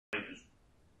company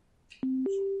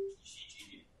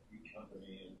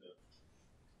and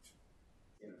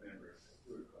in a member of the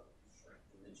group,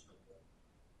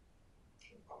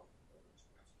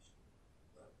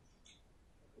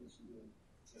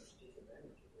 just take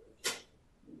advantage of it.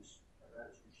 Use that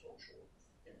as your social,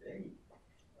 and then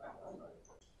I'm not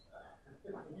interested.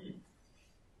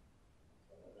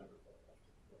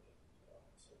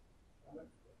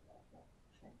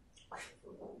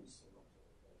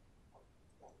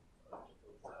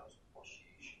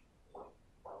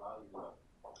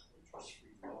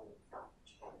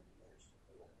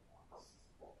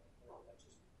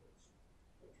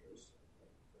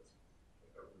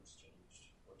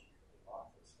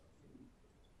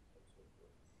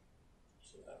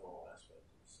 So that whole aspect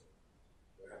is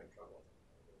they're having trouble.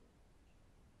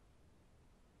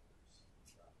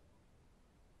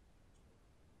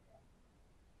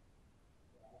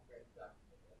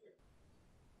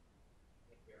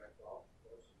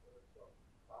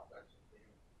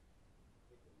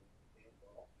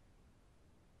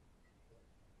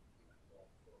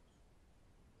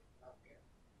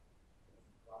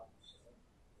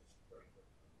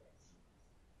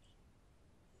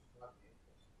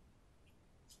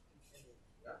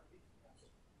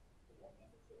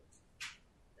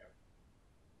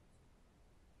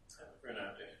 We're going to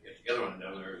have to get together on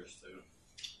another just to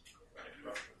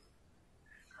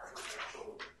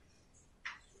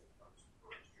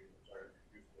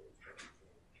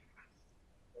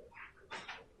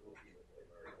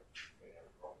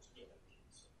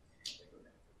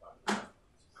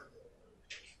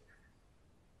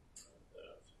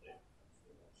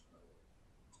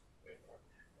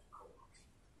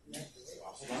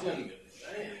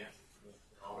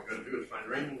all we got to do is find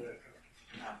Raymond.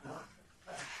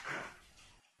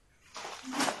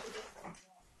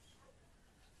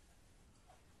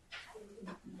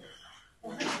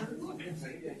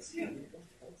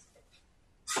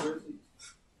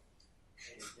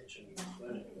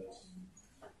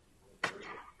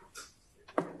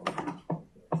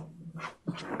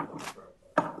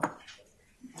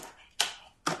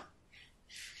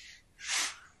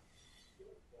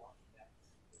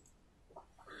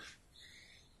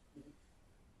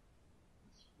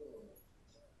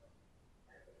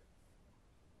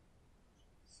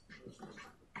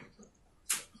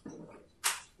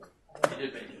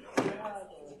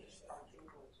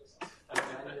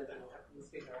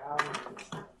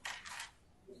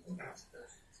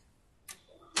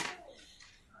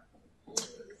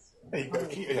 Hey, you got a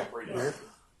key? Yeah, right here.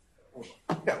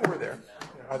 Yeah, over there.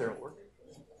 Yeah, either will work.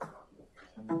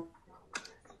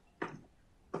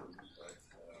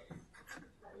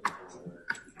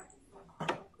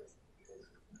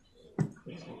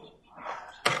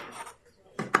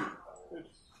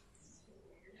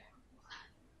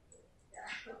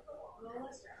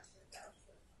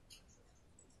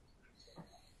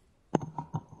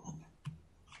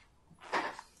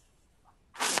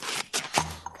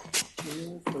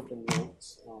 For the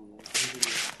notes,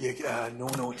 Yeah, no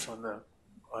notes on the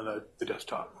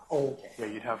desktop. Oh, okay. Yeah,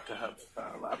 you'd have to have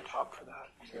a laptop for that.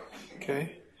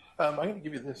 Okay. I'm going to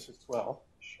give you this as well.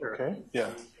 Sure. Okay. Yeah.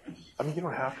 I mean, you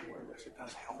don't have to wear this. It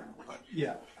does help, but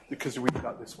Yeah. because we've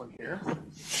got this one here.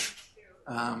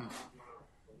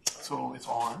 So it's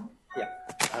on.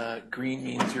 Yeah. Green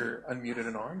means you're unmuted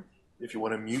and on. If you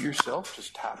want to mute yourself,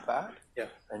 just tap that. Yeah.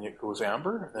 And it goes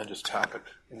amber, and then just tap it,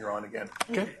 and you're on again.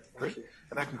 Okay? Great.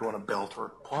 And that can go in a belt or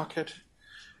a pocket,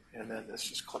 and then this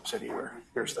just clips anywhere.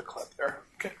 Here's the clip there.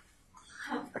 Okay.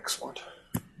 Excellent.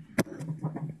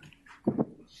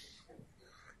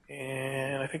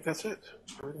 And I think that's it.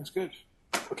 Everything's good.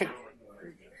 Okay. Okay.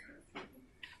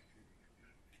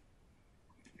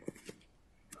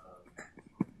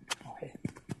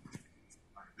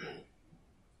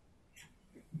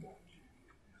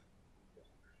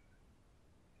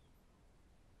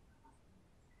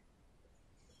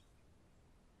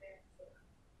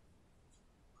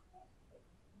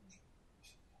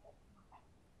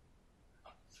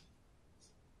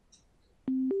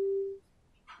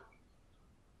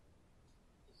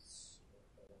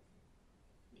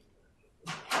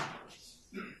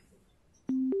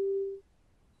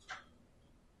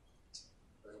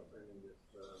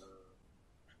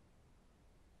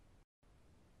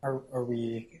 Are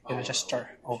we gonna just start?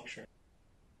 Oh, sure.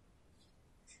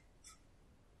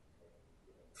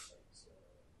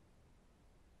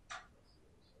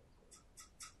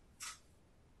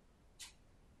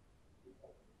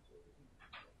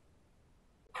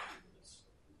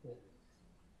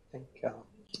 I think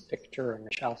Victor and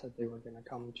Michelle said they were going to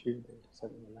come too. They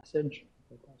sent me a message.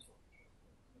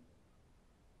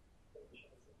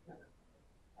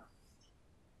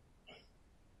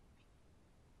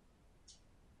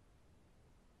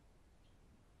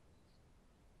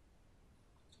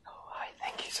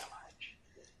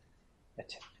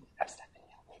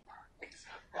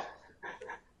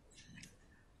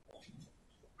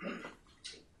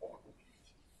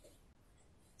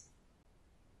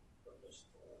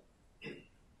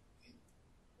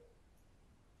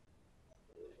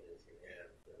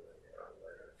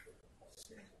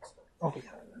 Oh,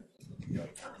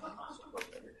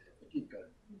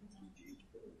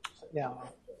 yeah.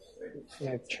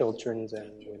 Yeah, children's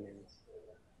and women's.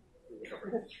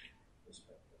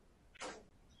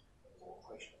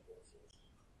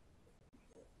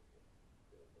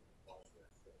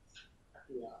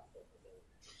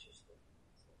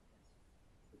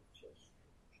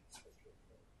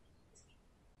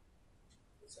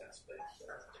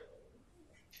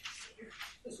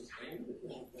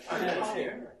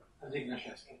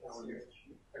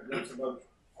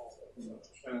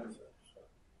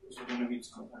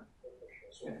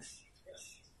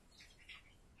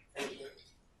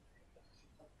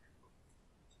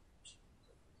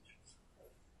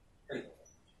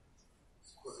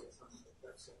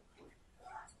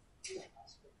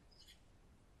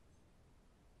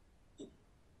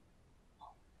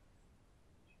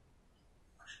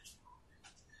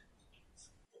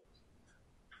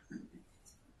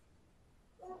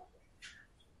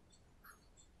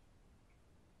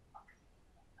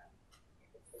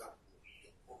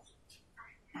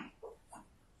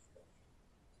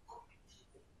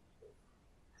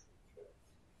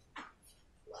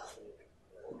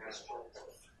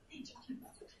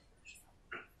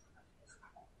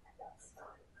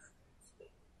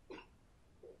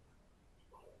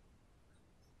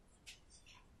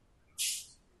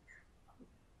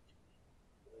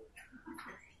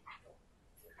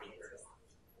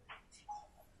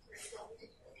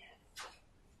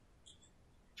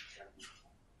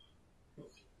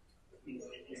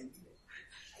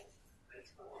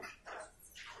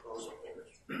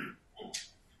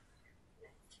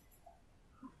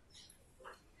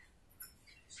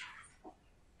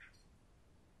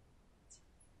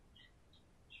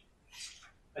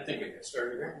 I think we can get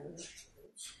started here.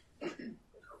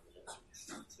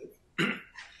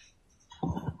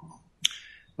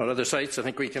 On other sites, I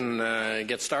think we can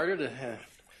get started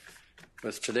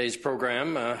with today's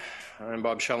program. I'm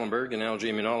Bob Schellenberg in Allergy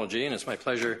and Immunology, and it's my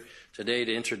pleasure today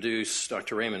to introduce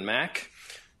Dr. Raymond Mak,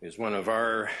 who's one of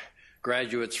our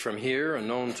graduates from here and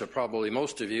known to probably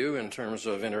most of you in terms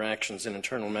of interactions in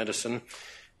internal medicine.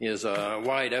 He has a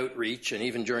wide outreach, and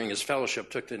even during his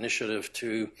fellowship took the initiative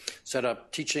to set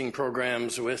up teaching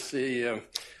programs with the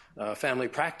family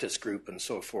practice group and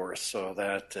so forth, so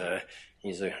that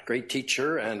he's a great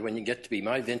teacher, and when you get to be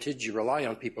my vintage, you rely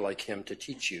on people like him to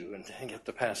teach you and get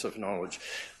the passive knowledge.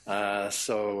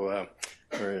 So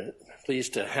we're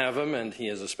pleased to have him, and he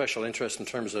has a special interest in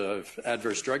terms of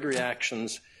adverse drug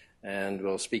reactions, and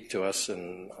will speak to us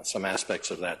in some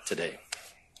aspects of that today.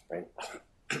 Right.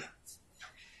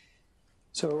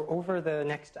 So over the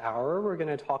next hour, we're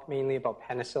going to talk mainly about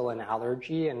penicillin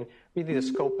allergy and really the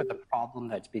scope of the problem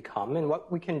that's become and what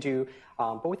we can do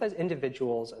both as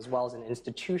individuals as well as an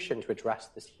institution to address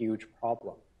this huge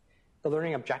problem. The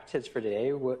learning objectives for today,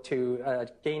 to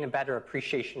gain a better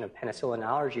appreciation of penicillin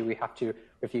allergy, we have to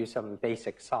review some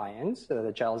basic science,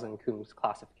 the Gels and Coombs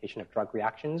classification of drug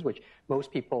reactions, which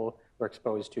most people were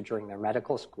exposed to during their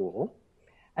medical school.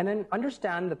 And then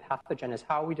understand the pathogenesis,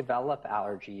 how we develop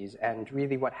allergies, and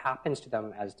really what happens to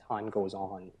them as time goes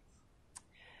on.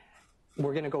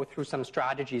 We're going to go through some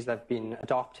strategies that have been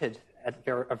adopted at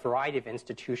a variety of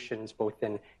institutions, both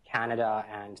in Canada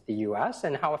and the US,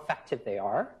 and how effective they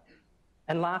are.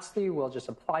 And lastly, we'll just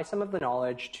apply some of the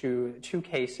knowledge to two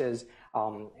cases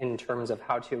in terms of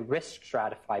how to risk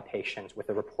stratify patients with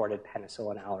a reported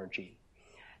penicillin allergy.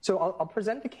 So I'll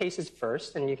present the cases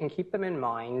first, and you can keep them in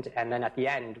mind, and then at the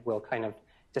end, we'll kind of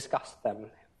discuss them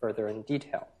further in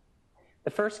detail. The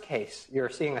first case, you're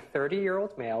seeing a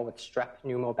 30-year-old male with strep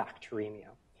pneumobacteremia.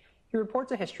 He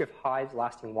reports a history of hives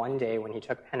lasting 1 day when he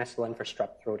took penicillin for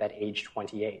strep throat at age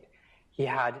 28. He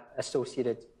had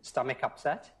associated stomach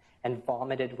upset and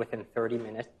vomited within 30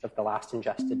 minutes of the last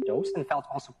ingested dose and felt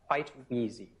also quite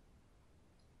wheezy.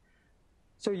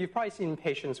 So you've probably seen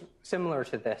patients similar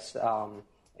to this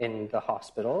in the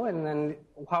hospital, and then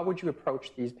how would you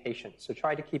approach these patients? So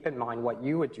try to keep in mind what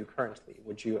you would do currently.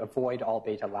 Would you avoid all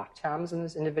beta-lactams in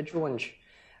this individual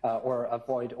or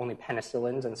avoid only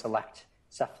penicillins and select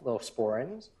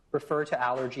cephalosporins? Refer to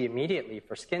allergy immediately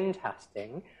for skin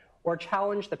testing, or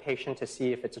challenge the patient to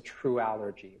see if it's a true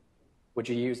allergy? Would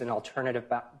you use an alternative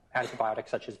antibiotic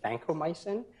such as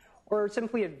vancomycin, or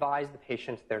simply advise the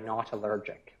patient they're not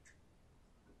allergic?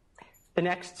 The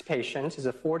next patient is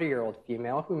a 40-year-old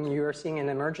female whom you are seeing in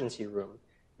the emergency room.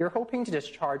 You're hoping to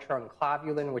discharge her on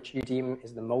clavulin, which you deem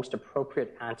is the most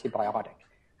appropriate antibiotic.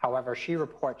 However, she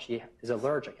reports she is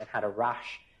allergic and had a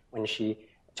rash when she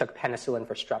took penicillin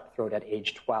for strep throat at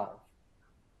age 12.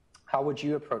 How would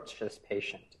you approach this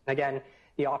patient? Again,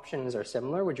 The options are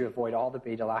similar. Would you avoid all the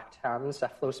beta-lactams,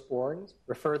 cephalosporins,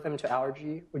 refer them to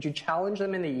allergy? Would you challenge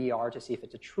them in the ER to see if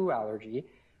it's a true allergy,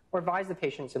 or advise the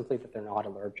patient simply that they're not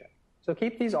allergic? So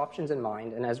keep these options in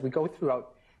mind, and as we go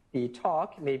throughout the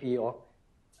talk, maybe you'll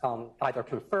either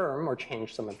confirm or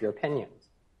change some of your opinions.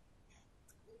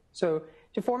 So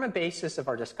to form a basis of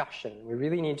our discussion, we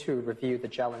really need to review the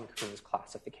Jelen-Kuhn's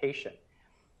classification.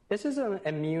 This is an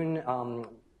immune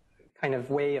kind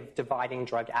of way of dividing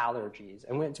drug allergies.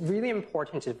 And it's really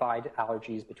important to divide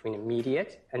allergies between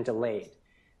immediate and delayed.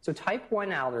 So type 1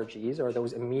 allergies are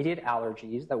those immediate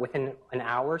allergies that within an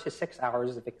hour to 6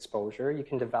 hours of exposure, you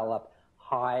can develop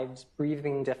hives,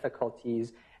 breathing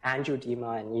difficulties,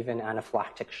 angioedema, and even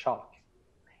anaphylactic shock.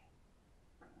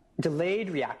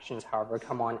 Delayed reactions, however,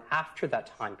 come on after that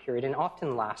time period and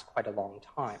often last quite a long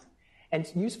time. And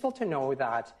it's useful to know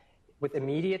that with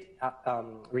immediate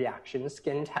reactions,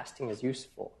 skin testing is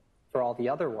useful. For all the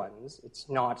other ones, it's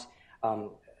not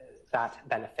that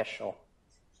beneficial.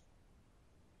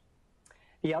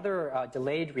 The other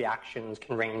delayed reactions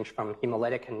can range from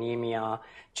hemolytic anemia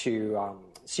to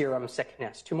serum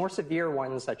sickness to more severe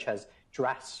ones such as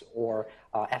DRESS or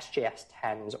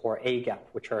SJS-10s or AGEP,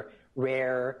 which are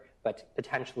rare but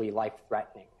potentially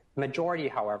life-threatening. The majority,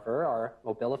 however, are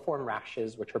mobiliform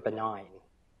rashes, which are benign.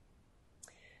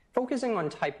 Focusing on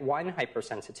type 1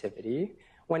 hypersensitivity,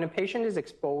 when a patient is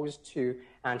exposed to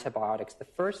antibiotics the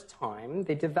first time,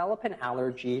 they develop an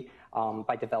allergy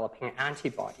by developing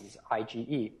antibodies,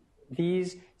 IgE.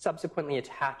 These subsequently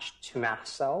attach to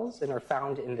mast cells and are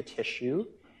found in the tissue.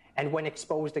 And when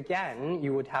exposed again,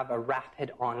 you would have a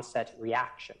rapid onset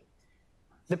reaction.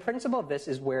 The principle of this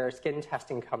is where skin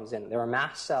testing comes in. There are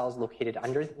mast cells located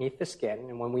underneath the skin,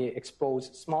 and when we expose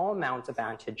small amounts of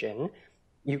antigen,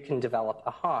 you can develop a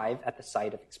hive at the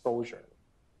site of exposure.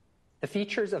 The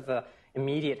features of the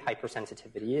immediate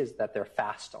hypersensitivity is that they're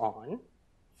fast on,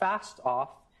 fast off,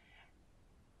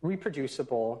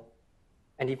 reproducible,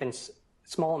 and even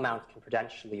small amounts can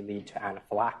potentially lead to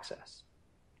anaphylaxis.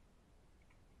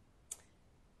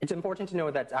 It's important to know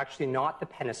that it's actually not the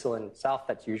penicillin itself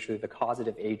that's usually the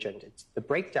causative agent. It's the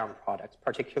breakdown products,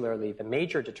 particularly the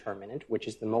major determinant, which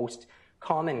is the most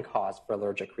common cause for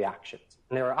allergic reactions.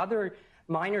 And there are other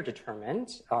minor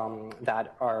determinants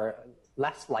that are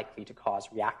less likely to cause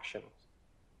reactions.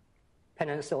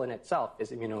 Penicillin itself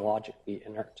is immunologically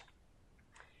inert.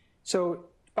 So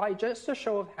by just a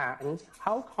show of hands,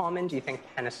 how common do you think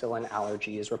penicillin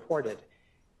allergy is reported?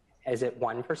 Is it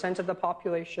 1% of the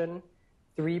population,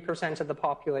 3% of the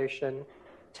population,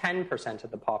 10%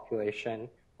 of the population,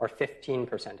 or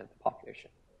 15% of the population?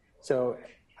 So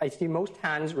I see most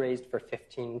hands raised for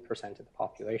 15% of the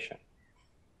population.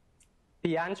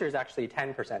 The answer is actually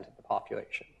 10% of the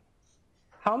population.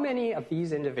 How many of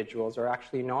these individuals are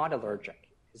actually not allergic?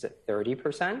 Is it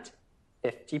 30%,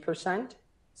 50%,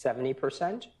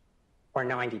 70%, or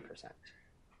 90%?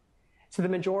 So the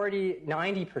majority,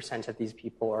 90% of these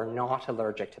people are not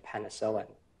allergic to penicillin.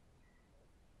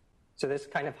 So this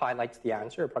kind of highlights the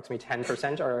answer. Approximately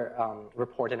 10% are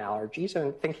report an allergy.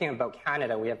 So thinking about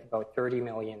Canada, we have about 30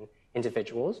 million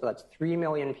individuals. So that's 3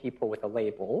 million people with a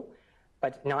label.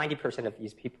 But 90% of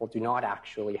these people do not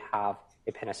actually have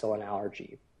a penicillin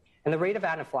allergy. And the rate of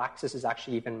anaphylaxis is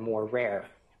actually even more rare.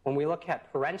 When we look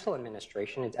at parental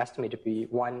administration, it's estimated to be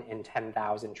 1 in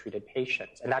 10,000 treated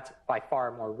patients. And that's by far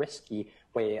a more risky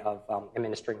way of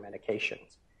administering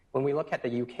medications. When we look at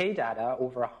the UK data,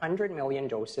 over 100 million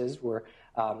doses were,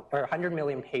 or 100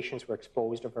 million patients were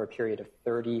exposed over a period of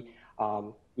 30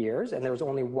 years, and there was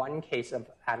only one case of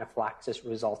anaphylaxis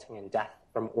resulting in death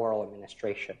from oral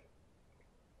administration.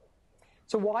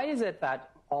 So why is it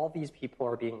that all these people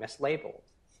are being mislabeled?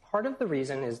 Part of the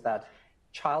reason is that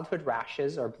childhood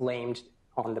rashes are blamed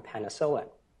on the penicillin.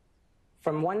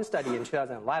 From one study in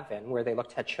 2011, where they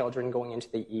looked at children going into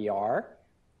the ER,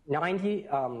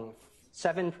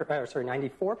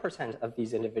 94% of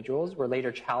these individuals were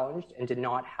later challenged and did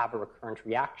not have a recurrent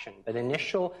reaction. But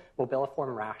initial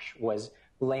mobiliform rash was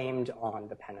blamed on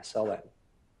the penicillin.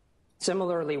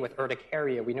 Similarly, with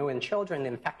urticaria, we know in children the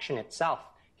infection itself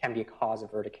can be a cause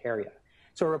of urticaria.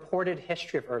 So a reported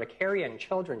history of urticaria in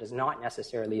children does not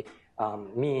necessarily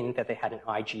mean that they had an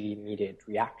IgE-mediated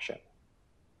reaction.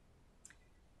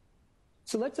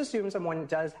 So let's assume someone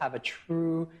does have a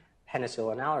true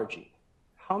penicillin allergy.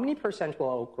 How many percent will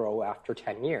outgrow after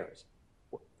 10 years?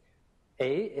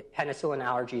 Penicillin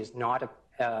allergy is not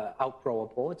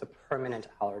outgrowable. It's a permanent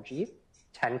allergy.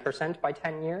 10% by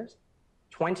 10 years,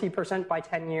 20% by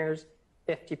 10 years,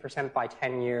 50% by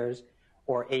 10 years,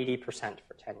 or 80%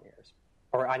 for 10 years,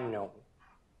 or unknown.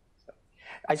 So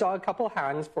I saw a couple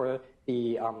hands for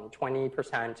the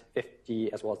 20%,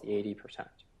 50%, as well as the 80%?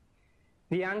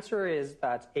 The answer is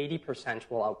that 80%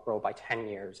 will outgrow by 10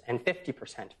 years and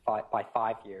 50% by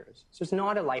 5 years. So it's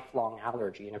not a lifelong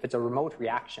allergy, and if it's a remote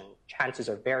reaction, chances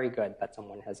are very good that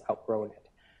someone has outgrown it.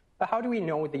 But how do we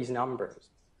know these numbers?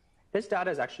 This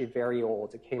data is actually very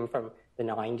old. It came from the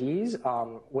 90s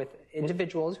with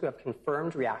individuals who have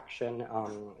confirmed reaction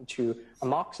to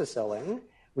amoxicillin.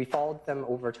 We followed them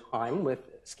over time with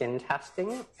skin testing,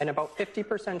 and about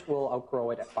 50% will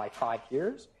outgrow it by 5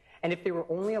 years. And if they were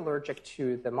only allergic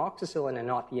to the amoxicillin and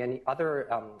not any other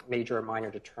major or minor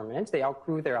determinants, they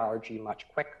outgrew their allergy much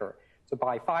quicker. So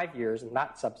by 5 years, in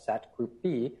that subset, group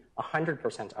B,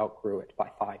 100% outgrew it by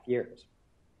 5 years.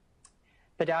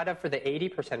 The data for the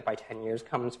 80% by 10 years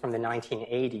comes from the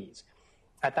 1980s.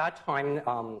 At that time,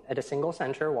 at a single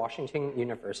center, Washington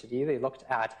University, they looked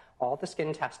at all the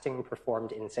skin testing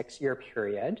performed in a 6-year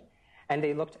period, and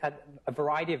they looked at a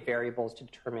variety of variables to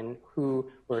determine who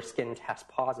were skin test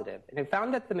positive. And it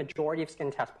found that the majority of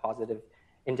skin test positive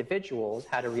individuals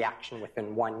had a reaction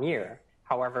within 1 year.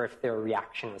 However, if their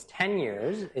reaction was 10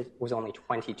 years, it was only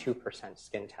 22%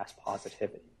 skin test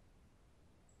positivity.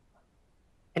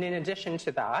 And in addition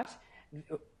to that,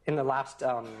 in the last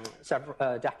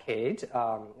several decades,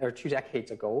 or 2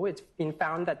 decades ago, it's been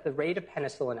found that the rate of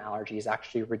penicillin allergy is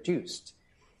actually reduced.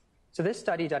 So this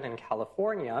study done in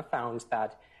California found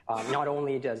that not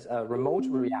only does a remote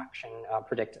reaction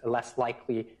predict less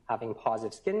likely having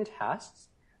positive skin tests,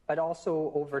 but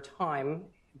also over time,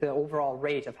 the overall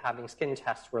rate of having skin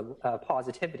tests where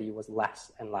positivity was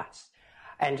less and less.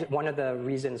 And one of the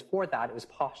reasons for that, it was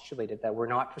postulated that we're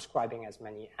not prescribing as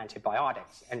many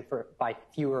antibiotics. And by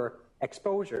fewer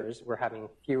exposures, we're having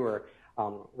fewer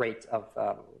rates of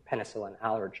penicillin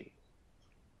allergy.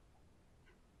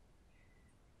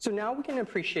 So now we can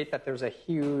appreciate that there's a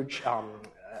huge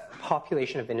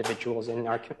population of individuals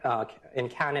in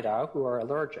Canada who are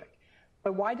allergic.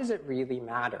 But why does it really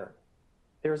matter?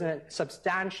 There's a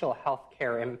substantial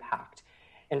healthcare impact.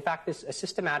 In fact, a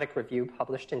systematic review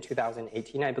published in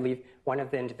 2018, I believe one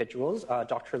of the individuals,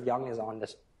 Dr. Young, is on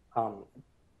this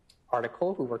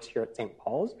article, who works here at St.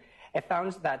 Paul's. It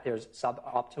found that there's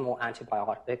suboptimal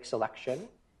antibiotic selection,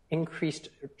 increased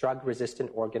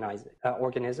drug-resistant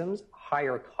organisms,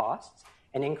 higher costs,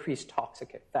 and increased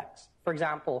toxic effects. For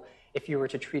example, if you were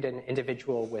to treat an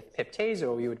individual with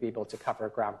Piptazo, you would be able to cover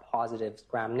gram-positives,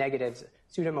 gram-negatives,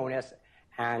 Pseudomonas,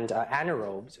 and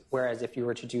anaerobes, whereas if you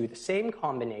were to do the same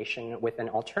combination with an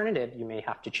alternative, you may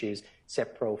have to choose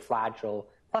Cipro, Flagyl,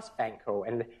 plus Vanco,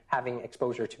 and having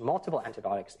exposure to multiple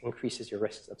antibiotics increases your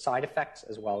risks of side effects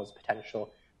as well as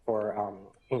potential for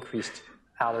increased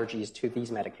allergies to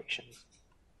these medications.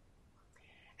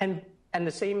 And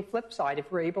the same flip side,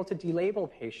 if we're able to delabel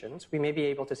patients, we may be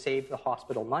able to save the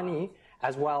hospital money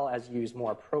as well as use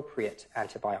more appropriate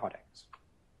antibiotics.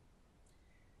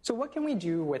 So what can we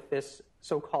do with this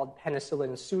so-called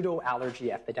penicillin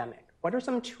pseudo-allergy epidemic? What are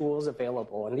some tools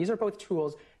available? And these are both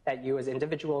tools that you as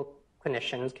individual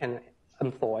clinicians can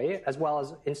employ, as well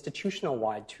as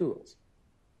institutional-wide tools.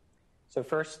 So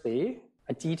firstly,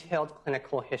 a detailed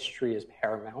clinical history is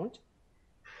paramount.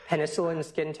 Penicillin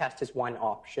skin test is one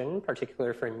option,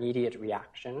 particularly for immediate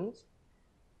reactions.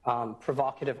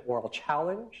 Provocative oral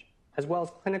challenge, as well as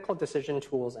clinical decision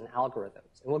tools and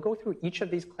algorithms. And we'll go through each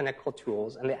of these clinical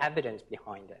tools and the evidence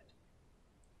behind it.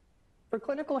 For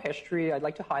clinical history, I'd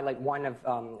like to highlight one of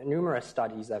numerous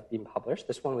studies that have been published.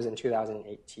 This one was in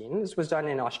 2018. This was done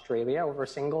in Australia over a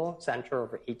single center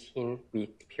over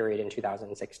 18-week period in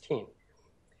 2016.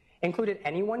 Included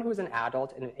anyone who was an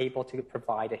adult and able to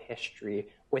provide a history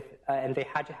with, and they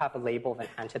had to have a label of an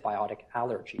antibiotic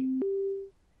allergy.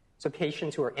 So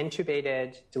patients who were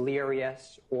intubated,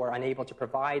 delirious, or unable to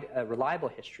provide a reliable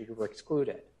history were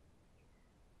excluded.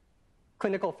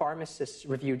 Clinical pharmacists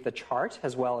reviewed the chart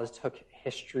as well as took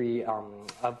history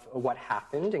of what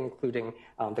happened, including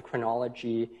the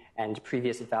chronology and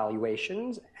previous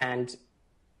evaluations, and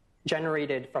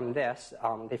generated from this,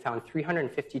 they found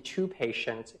 352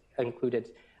 patients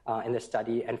included in the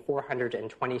study, and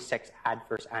 426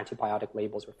 adverse antibiotic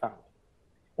labels were found.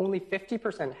 Only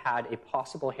 50% had a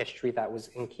possible history that was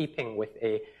in keeping with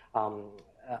a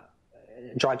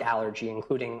drug allergy,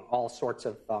 including all sorts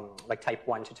of like type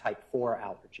 1 to type 4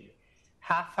 allergy.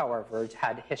 Half, however,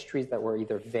 had histories that were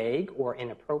either vague or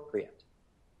inappropriate.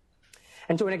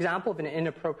 And so an example of an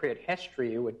inappropriate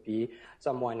history would be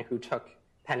someone who took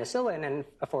penicillin and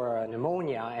for a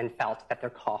pneumonia and felt that their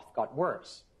cough got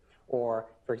worse. Or,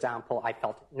 for example, I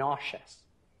felt nauseous.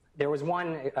 There was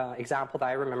one example that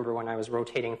I remember when I was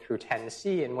rotating through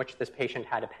Tennessee in which this patient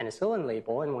had a penicillin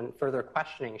label, and when further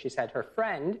questioning, she said her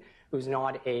friend who's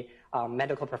not a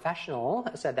medical professional,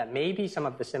 said that maybe some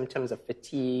of the symptoms of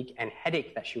fatigue and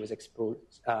headache that she was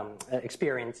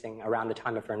experiencing around the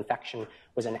time of her infection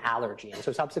was an allergy. And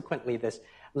so subsequently, this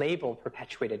label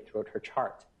perpetuated throughout her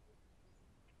chart.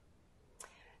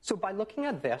 So by looking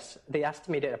at this, they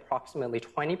estimated approximately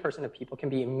 20% of people can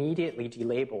be immediately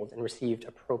delabeled and received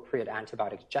appropriate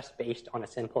antibiotics just based on a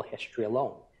simple history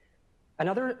alone.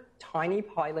 Another tiny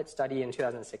pilot study in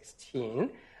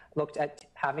 2016 looked at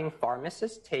having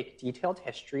pharmacists take detailed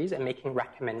histories and making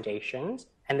recommendations,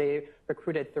 and they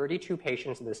recruited 32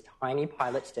 patients in this tiny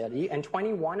pilot study, and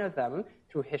 21 of them,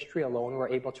 through history alone, were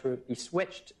able to be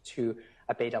switched to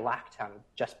a beta-lactam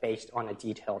just based on a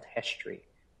detailed history.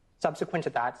 Subsequent to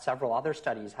that, several other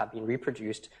studies have been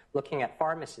reproduced looking at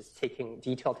pharmacists taking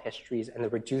detailed histories and the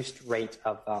reduced rate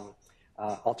of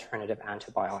alternative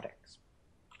antibiotics.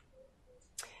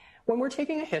 When we're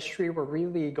taking a history, we're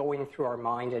really going through our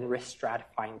mind and risk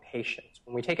stratifying patients.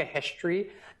 When we take a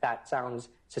history that sounds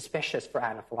suspicious for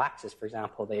anaphylaxis, for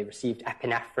example, they received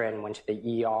epinephrine, went to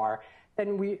the ER,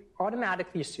 then we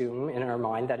automatically assume in our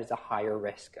mind that it's a higher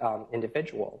risk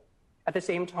individual. At the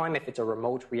same time, if it's a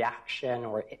remote reaction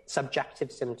or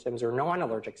subjective symptoms or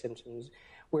non-allergic symptoms,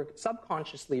 we're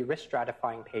subconsciously risk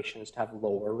stratifying patients to have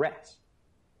lower risk.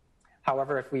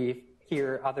 However, if we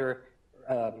hear other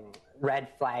red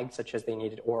flags, such as they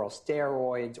needed oral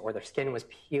steroids or their skin was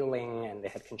peeling and they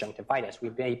had conjunctivitis, we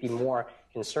may be more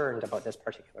concerned about this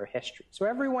particular history. So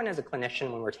everyone as a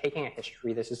clinician, when we're taking a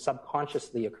history, this is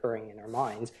subconsciously occurring in our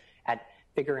minds at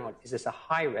figuring out, is this a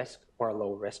high risk or a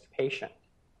low risk patient?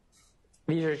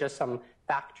 These are just some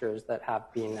factors that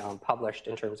have been published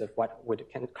in terms of what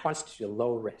can constitute a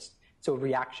low risk. So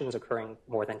reactions occurring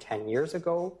more than 10 years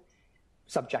ago,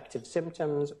 subjective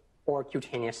symptoms, or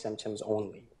cutaneous symptoms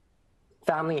only.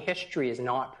 Family history is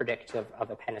not predictive of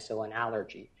a penicillin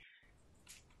allergy.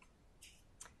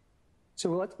 So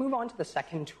let's move on to the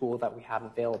second tool that we have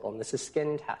available, and this is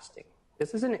skin testing.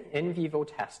 This is an in vivo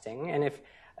testing, and if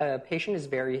a patient is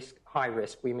very high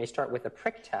risk, we may start with a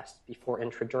prick test before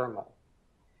intradermal.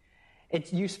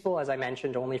 It's useful, as I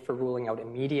mentioned, only for ruling out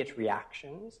immediate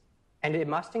reactions, and it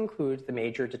must include the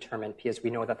major determinant because we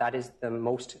know that that is the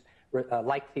most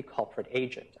likely culprit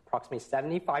agent. Approximately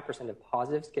 75% of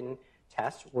positive skin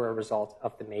tests were a result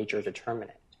of the major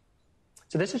determinant.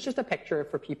 So this is just a picture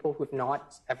for people who have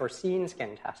not ever seen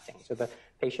skin testing. So the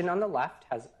patient on the left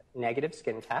has negative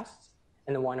skin tests,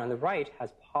 and the one on the right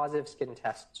has positive skin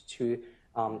tests to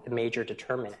the major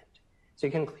determinant. So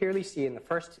you can clearly see in the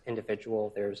first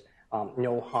individual there's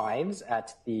no hives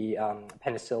at the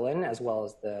penicillin as well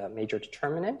as the major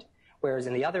determinant, whereas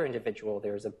in the other individual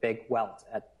there's a big welt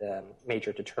at the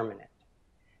major determinant.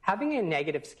 Having a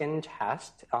negative skin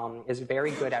test is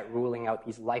very good at ruling out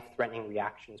these life-threatening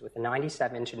reactions with a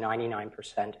 97 to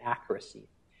 99% accuracy.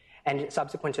 And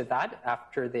subsequent to that,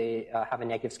 after they have a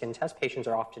negative skin test, patients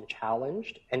are often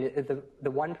challenged. And the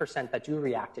 1% that do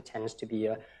react, it tends to be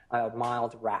a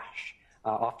mild rash,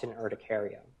 often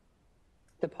urticaria.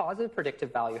 The positive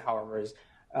predictive value, however, is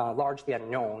largely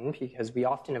unknown because we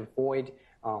often avoid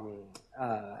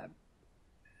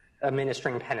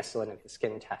administering penicillin if the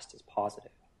skin test is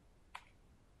positive.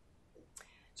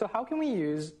 So how can we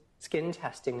use skin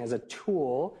testing as a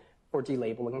tool for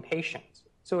delabeling patients?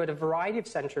 So at a variety of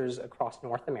centers across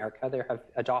North America, they have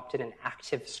adopted an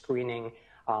active screening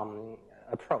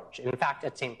approach. In fact,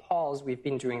 at St. Paul's, we've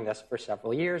been doing this for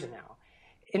several years now.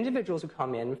 Individuals who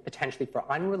come in potentially for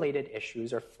unrelated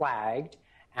issues are flagged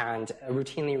and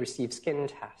routinely receive skin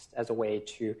tests as a way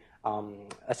to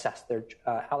assess their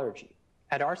allergy.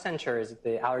 At our center is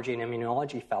the Allergy and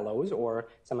Immunology Fellows, or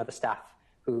some of the staff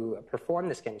who perform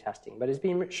the skin testing, but it's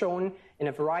been shown in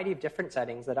a variety of different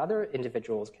settings that other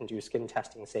individuals can do skin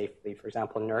testing safely. For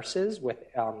example, nurses with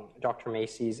Dr.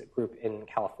 Macy's group in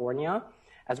California,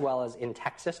 as well as in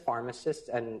Texas, pharmacists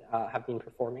and have been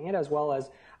performing it, as well as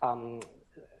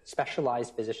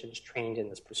specialized physicians trained in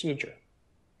this procedure.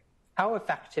 How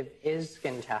effective is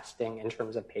skin testing in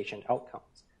terms of patient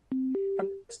outcomes? From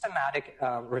systematic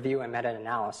review and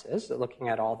meta-analysis, looking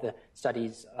at all the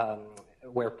studies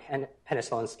where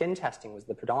penicillin skin testing was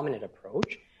the predominant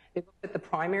approach, they looked at the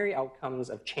primary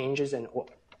outcomes of changes in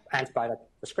antibiotic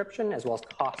prescription as well as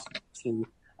cost to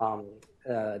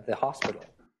the hospital.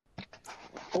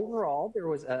 Overall, there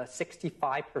was a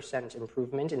 65%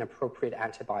 improvement in appropriate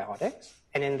antibiotics,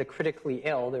 and in the critically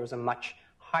ill, there was a much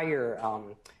higher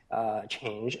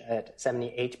change at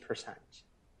 78%.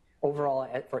 Overall,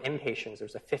 for inpatients, there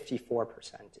was a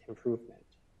 54% improvement.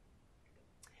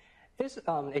 This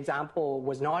example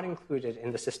was not included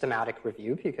in the systematic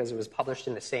review because it was published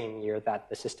in the same year that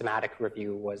the systematic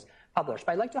review was published.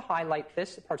 But I'd like to highlight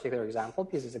this particular example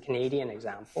because it's a Canadian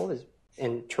example. It's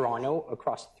in Toronto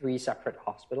across 3 separate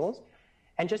hospitals.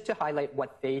 And just to highlight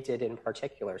what they did in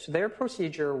particular. So their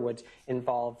procedure would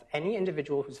involve any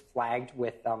individual who's flagged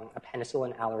with a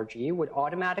penicillin allergy would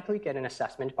automatically get an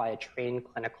assessment by a trained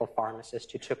clinical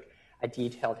pharmacist who took a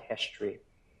detailed history.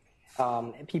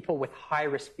 People with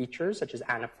high-risk features, such as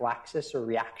anaphylaxis or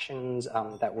reactions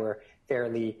that were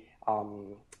fairly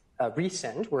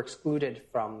recent, were excluded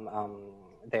from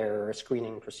their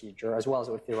screening procedure, as well as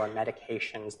if they were on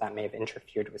medications that may have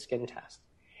interfered with skin tests.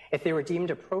 If they were deemed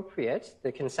appropriate,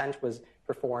 the consent was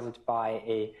performed by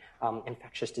a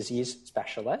infectious disease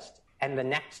specialist, and the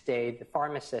next day, the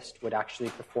pharmacist would actually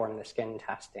perform the skin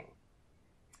testing.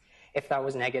 If that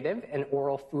was negative, an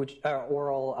oral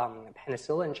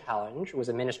penicillin challenge was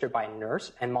administered by a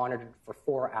nurse and monitored for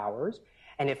 4 hours.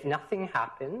 And if nothing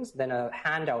happens, then a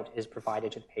handout is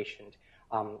provided to the patient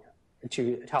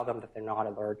to tell them that they're not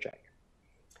allergic.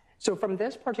 So from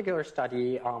this particular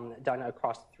study done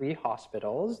across 3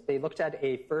 hospitals, they looked at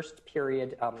a first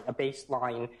period, a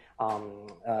baseline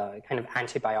kind of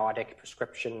antibiotic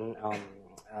prescription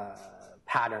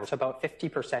pattern. So about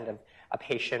 50% of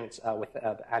patients with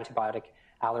antibiotic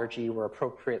allergy were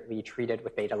appropriately treated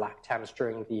with beta-lactams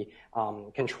during the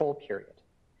control period.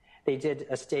 They did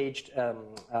a staged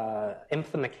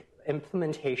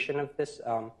implementation of this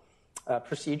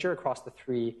procedure across the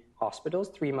 3 hospitals,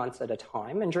 3 months at a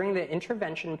time. And during the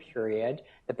intervention period,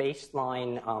 the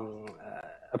baseline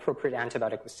appropriate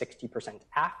antibiotic was 60%.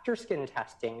 After skin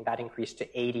testing, that increased to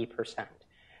 80%.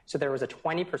 So there was a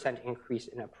 20% increase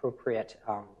in appropriate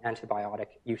antibiotic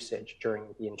usage during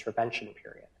the intervention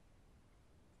period.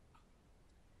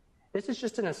 This is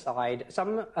just an aside.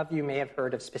 Some of you may have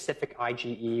heard of specific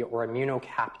IgE or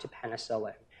immunocapped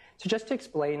penicillin. So just to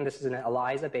explain, this is an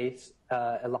ELISA-based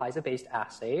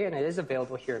assay, and it is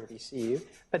available here in BC,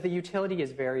 but the utility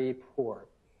is very poor.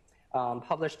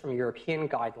 Published from European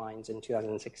guidelines in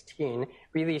 2016,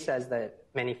 really says that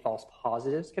many false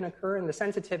positives can occur, and the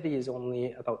sensitivity is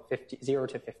only about 0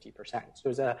 to 50%. So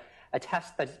it's a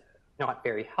test that's not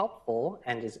very helpful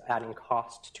and is adding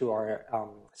cost to our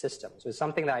system. So it's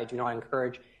something that I do not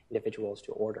encourage individuals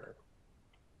to order.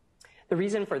 The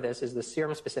reason for this is the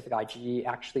serum-specific IgE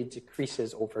actually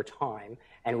decreases over time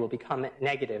and will become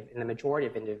negative in the majority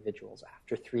of individuals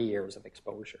after 3 years of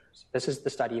exposures. This is the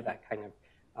study that kind of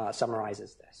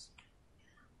summarizes this.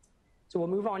 So we'll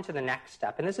move on to the next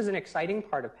step. And this is an exciting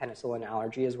part of penicillin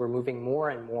allergy as we're moving more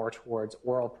and more towards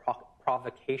oral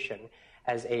provocation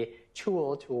as a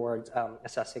tool towards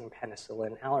assessing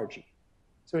penicillin allergy.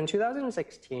 So in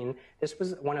 2016, this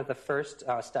was one of the first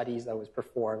studies that was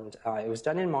performed. It was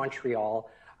done in Montreal,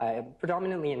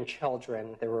 predominantly in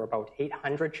children. There were about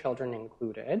 800 children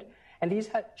included. And these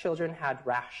children had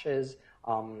rashes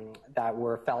that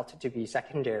were felt to be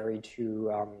secondary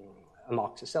to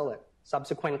amoxicillin.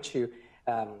 Subsequent to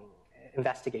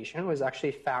investigation, was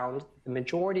actually found the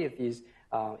majority of these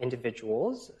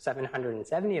individuals,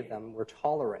 770 of them, were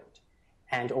tolerant,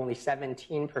 and only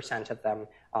 17% of them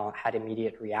had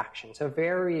immediate reaction. So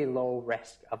very low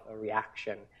risk of a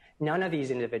reaction. None of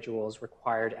these individuals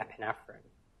required epinephrine.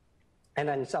 And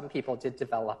then some people did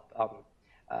develop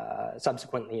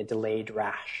subsequently a delayed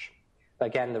rash. But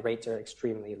again, the rates are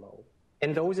extremely low.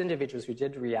 In those individuals who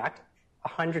did react,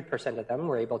 100% of them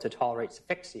were able to tolerate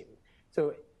Cephixium.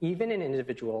 So even in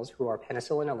individuals who are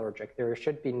penicillin allergic, there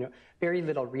should be very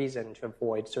little reason to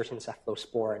avoid certain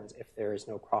cephalosporins if there is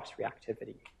no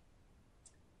cross-reactivity.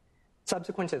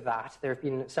 Subsequent to that, there have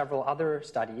been several other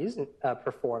studies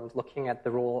performed looking at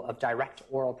the role of direct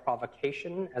oral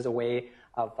provocation as a way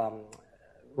of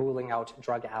ruling out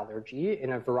drug allergy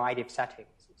in a variety of settings.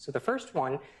 So the first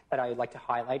one that I would like to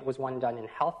highlight was one done in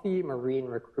healthy Marine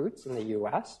recruits in the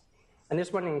US. And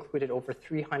this one included over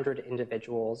 300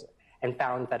 individuals and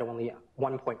found that only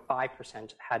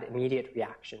 1.5% had immediate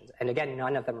reactions. And again,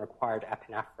 none of them required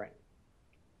epinephrine.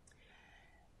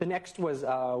 The next was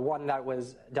one that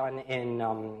was done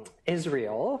in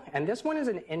Israel. And this one is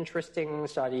an interesting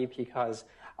study because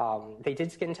they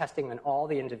did skin testing on all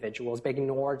the individuals, but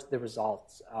ignored the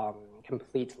results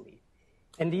completely.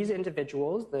 In these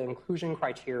individuals, the inclusion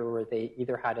criteria were they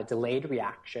either had a delayed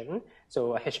reaction,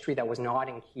 so a history that was not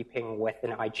in keeping with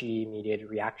an IgE-mediated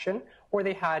reaction, or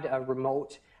they had a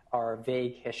remote or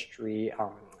vague history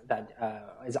that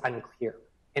is unclear.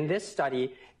 In this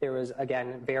study, there was,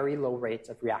 again, very low rates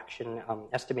of reaction,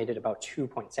 estimated about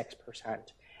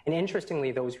 2.6%. And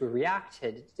interestingly, those who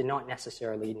reacted did not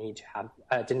necessarily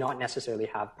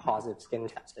have positive skin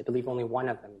tests. I believe only one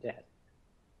of them did.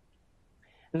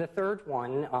 And the third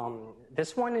one,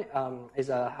 this one is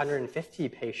 150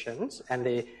 patients, and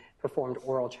they performed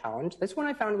oral challenge. This one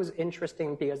I found was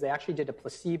interesting because they actually did a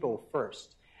placebo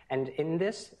first. And in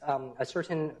this, a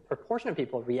certain proportion of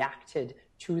people reacted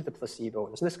to the placebo.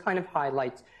 And so this kind of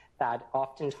highlights that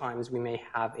oftentimes we may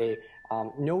have a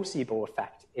nocebo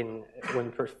effect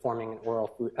when performing an oral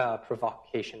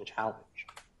provocation challenge.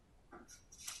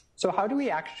 So how do we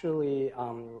actually,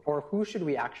 or who should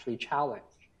we actually challenge?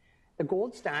 The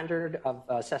gold standard of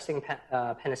assessing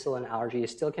penicillin allergy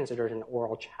is still considered an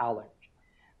oral challenge.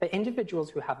 But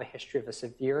individuals who have a history of a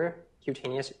severe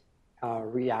cutaneous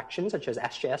reaction, such as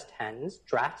SJS-TENS,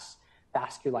 DRESS,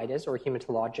 vasculitis, or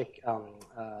hematologic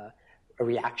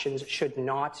reactions, should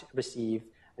not receive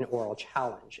an oral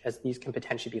challenge, as these can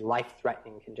potentially be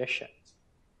life-threatening conditions.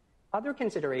 Other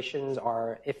considerations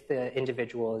are if the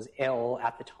individual is ill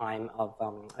at the time of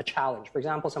a challenge. For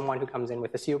example, someone who comes in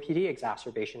with a COPD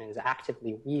exacerbation and is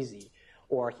actively wheezy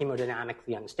or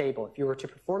hemodynamically unstable. If you were to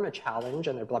perform a challenge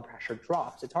and their blood pressure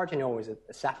drops, it's hard to know, is it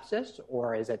the sepsis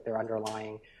or is it their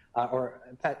underlying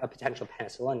or a potential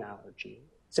penicillin allergy.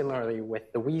 Similarly,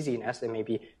 with the wheeziness, it may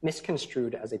be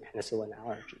misconstrued as a penicillin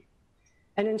allergy.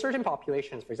 And in certain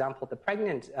populations, for example, the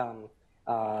pregnant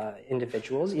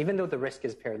individuals, even though the risk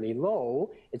is fairly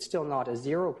low, it's still not a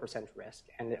 0% risk.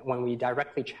 And when we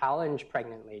directly challenge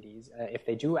pregnant ladies, if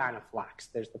they do anaphylaxis,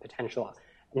 there's the potential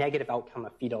negative outcome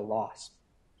of fetal loss.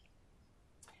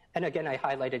 And again, I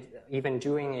highlighted even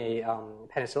doing a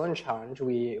penicillin challenge,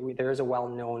 there is a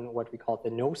well-known what we call the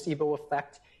nocebo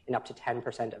effect in up to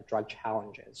 10% of drug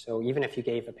challenges. So even if you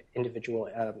gave an individual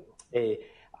a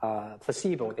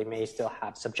placebo, they may still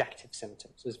have subjective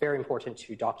symptoms. So it's very important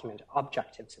to document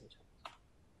objective symptoms.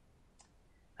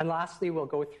 And lastly, we'll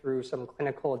go through some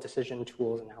clinical decision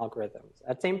tools and algorithms.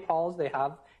 At St. Paul's, they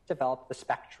have developed the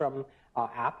Spectrum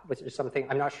app, which is something,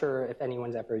 I'm not sure if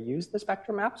anyone's ever used the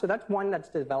Spectrum app. So that's one that's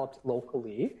developed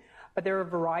locally. But there are a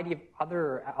variety of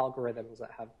other algorithms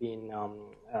that have been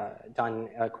done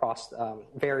across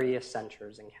various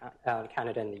centers in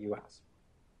Canada and the US.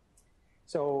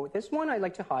 So this one I'd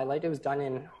like to highlight. It was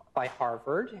done by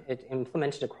Harvard. It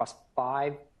implemented across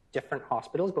 5 different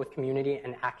hospitals, both community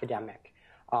and academic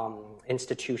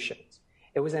institutions.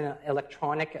 It was an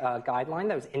electronic guideline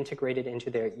that was integrated into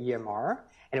their EMR,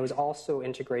 and it was also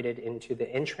integrated into the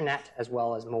intranet as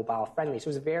well as mobile friendly. So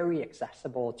it was very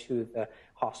accessible to the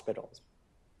hospitals.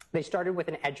 They started with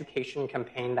an education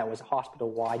campaign that was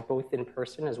hospital-wide, both in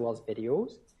person as well as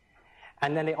videos.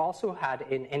 And then they also had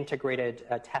an integrated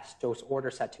test dose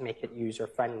order set to make it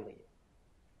user-friendly.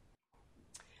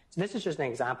 So this is just an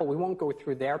example. We won't go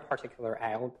through their particular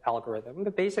algorithm,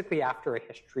 but basically after a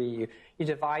history, you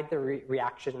divide the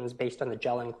reactions based on the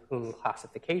gel and plume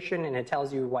classification, and it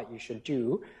tells you what you should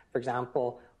do. For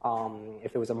example,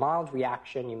 if it was a mild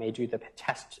reaction, you may do the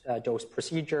test dose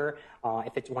procedure.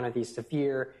 If it's one of these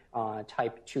severe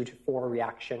type 2 to 4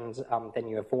 reactions, then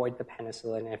you avoid the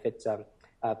penicillin. If it's a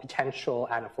potential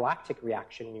anaphylactic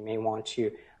reaction, you may want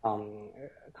to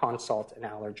consult an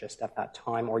allergist at that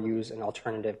time or use an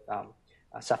alternative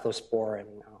cephalosporin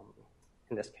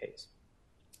in this case.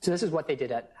 So this is what they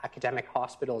did at academic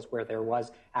hospitals where there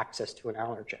was access to an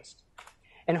allergist.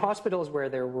 In hospitals where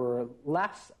there were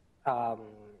less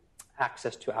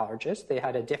access to allergists, they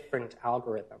had a different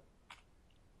algorithm.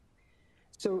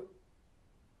 So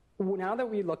now that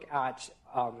we look at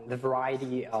the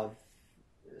variety of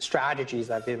strategies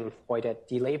that have been employed at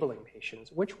delabeling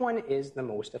patients, which one is the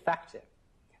most effective?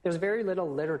 There's very little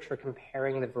literature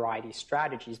comparing the variety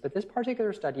strategies, but this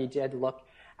particular study did look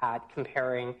at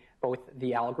comparing both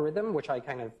the algorithm, which I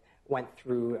kind of went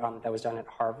through that was done at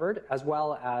Harvard, as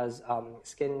well as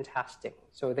skin testing.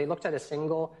 So they looked at a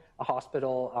single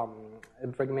hospital,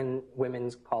 Brigham and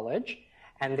Women's College,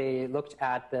 and they looked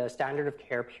at the standard of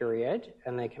care period,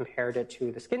 and they compared it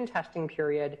to the skin testing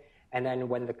period, and then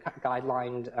when the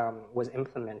guideline was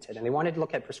implemented. And they wanted to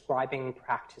look at prescribing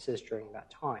practices during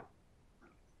that time.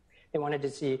 They wanted to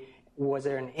see, was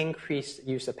there an increased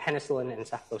use of penicillin and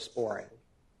cephalosporin?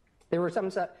 There were some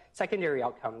secondary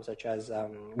outcomes, such as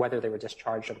whether they were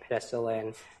discharged on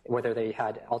penicillin, whether they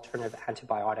had alternative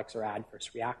antibiotics or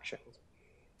adverse reactions.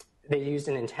 They used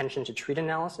an intention to treat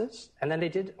analysis, and then they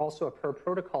did also a per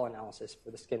protocol analysis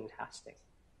for the skin testing.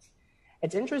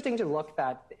 It's interesting to look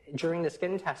that during the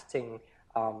skin testing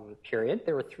period,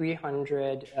 there were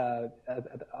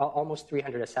almost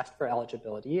 300 assessed for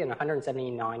eligibility, and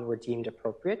 179 were deemed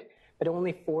appropriate, but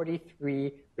only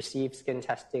 43 received skin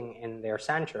testing in their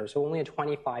center, so only a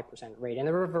 25% rate. And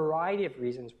there were a variety of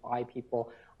reasons why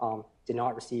people did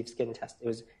not receive skin testing. It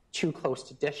was too close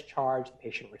to discharge, the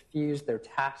patient refused their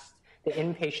test, the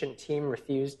inpatient team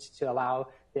refused to allow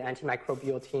the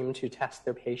antimicrobial team to test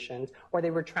their patients, or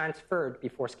they were transferred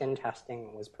before skin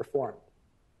testing was performed.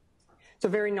 So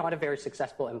not a very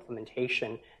successful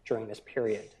implementation during this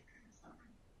period.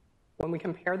 When we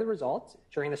compare the results,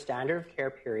 during the standard of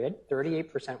care period,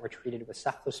 38% were treated with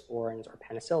cephalosporins or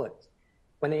penicillins.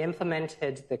 When they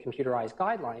implemented the computerized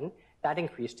guideline, that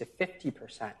increased to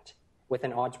 50% with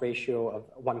an odds ratio of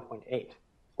 1.8.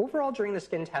 Overall, during the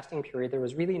skin testing period, there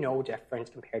was really no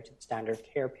difference compared to the standard of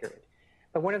care period.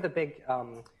 But one of the big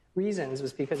reasons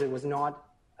was because it was not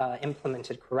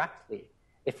implemented correctly.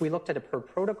 If we looked at a per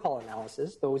protocol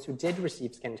analysis, those who did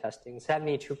receive skin testing,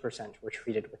 72% were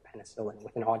treated with penicillin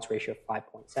with an odds ratio of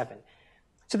 5.7.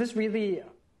 So this really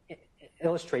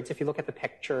illustrates, if you look at the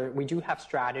picture, we do have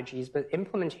strategies, but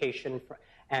implementation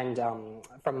and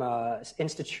from an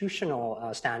institutional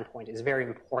standpoint is very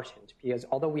important, because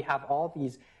although we have all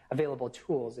these available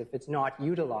tools, if it's not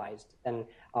utilized, then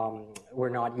we're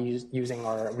not using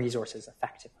our resources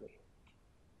effectively.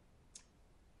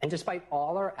 And despite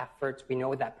all our efforts, we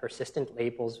know that persistent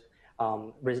labels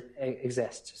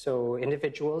exist. So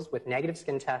individuals with negative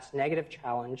skin tests, negative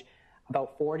challenge,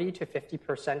 about 40 to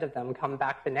 50% of them come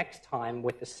back the next time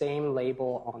with the same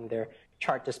label on their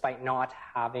chart, despite not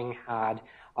having had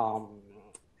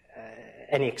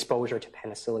any exposure to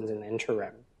penicillins in the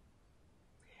interim.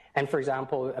 And for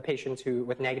example, a patient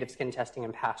with negative skin testing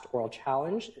and past oral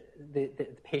challenge, the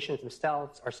patients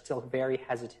themselves are still very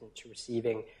hesitant to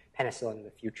receiving penicillin in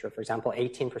the future. For example,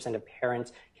 18% of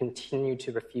parents continue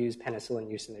to refuse penicillin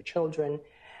use in their children.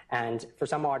 And for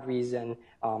some odd reason,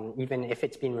 even if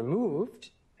it's been removed,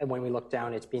 and when we look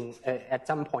down, it's been, at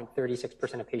some point,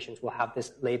 36% of patients will have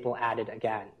this label added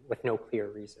again with no clear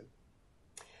reason.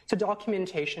 So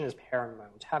documentation is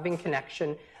paramount. Having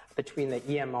connection between the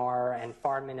EMR and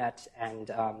PharmaNet and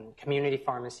community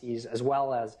pharmacies, as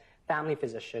well as family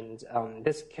physicians,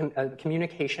 this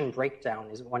communication breakdown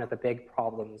is one of the big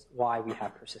problems why we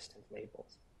have persistent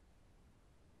labels.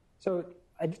 So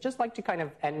I'd just like to kind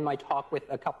of end my talk with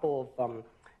a couple of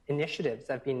initiatives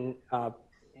that have been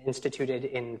instituted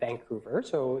in Vancouver.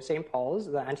 So St. Paul's,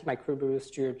 the Antimicrobial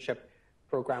Stewardship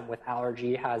Program with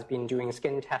Allergy, has been doing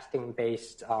skin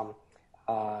testing-based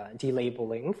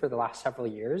delabeling for the last several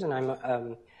years, and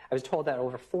I was told that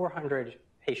over 400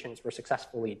 patients were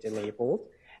successfully delabeled,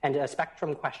 and a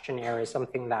spectrum questionnaire is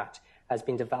something that has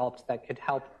been developed that could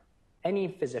help any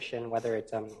physician, whether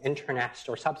it's internist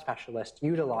or subspecialist,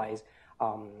 utilize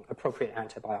appropriate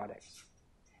antibiotics.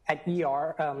 At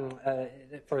ER,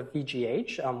 for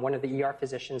VGH, one of the ER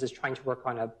physicians is trying to work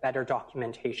on a better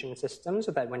documentation system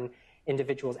so that when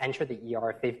individuals enter the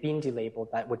ER, if they've been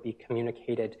delabeled, that would be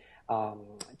communicated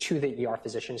to the ER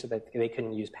physician so that they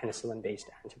can use penicillin-based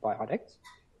antibiotics.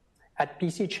 At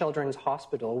BC Children's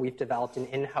Hospital, we've developed an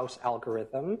in-house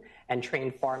algorithm and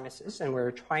trained pharmacists, and we're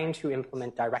trying to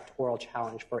implement direct oral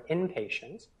challenge for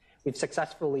inpatients. We've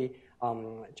successfully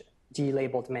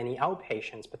delabeled many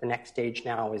outpatients, but the next stage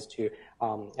now is to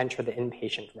enter the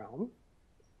inpatient realm.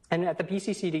 And at the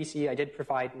BC CDC, I did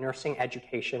provide nursing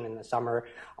education in the summer,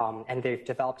 and they've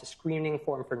developed a screening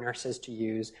form for nurses to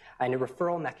use and a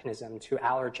referral mechanism to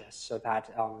allergists so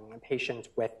that patients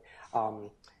with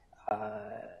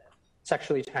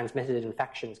sexually transmitted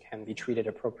infections can be treated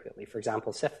appropriately, for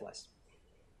example, syphilis.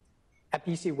 At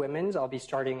BC Women's, I'll be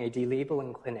starting a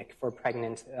delabeling clinic for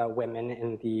pregnant women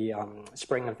in the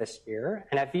spring of this year.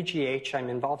 And at VGH, I'm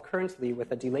involved currently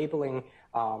with a delabeling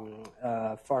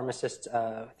pharmacist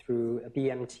through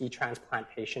BMT transplant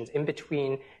patients in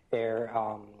between their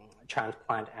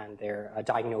transplant and their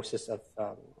diagnosis of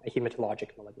a hematologic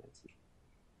malignancy.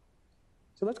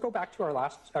 So let's go back to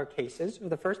our cases.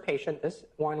 The first patient, this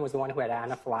one was the one who had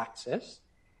anaphylaxis.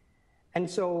 And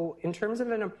so in terms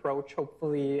of an approach,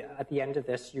 hopefully at the end of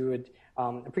this, you would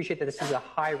appreciate that this is a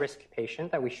high-risk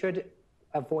patient, that we should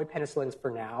avoid penicillins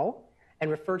for now and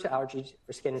refer to allergy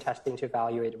for skin testing to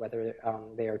evaluate whether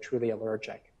they are truly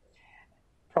allergic.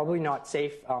 Probably not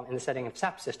safe in the setting of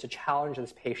sepsis to challenge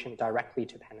this patient directly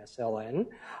to penicillin,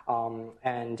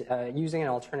 and using an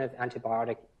alternative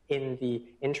antibiotic in the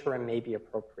interim may be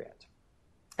appropriate.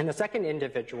 In the second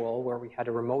individual, where we had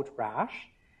a remote rash,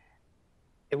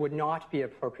 it would not be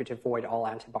appropriate to avoid all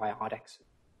antibiotics.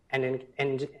 And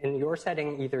in your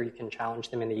setting, either you can challenge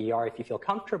them in the ER if you feel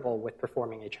comfortable with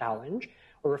performing a challenge,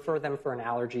 or refer them for an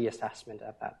allergy assessment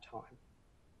at that time.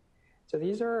 So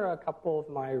these are a couple of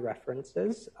my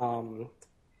references for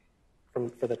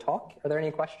the talk. Are there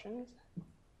any questions?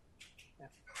 Yeah.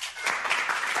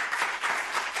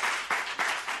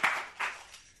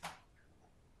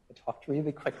 I talked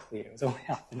really quickly. It was only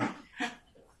happening.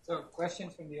 So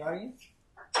questions from the audience?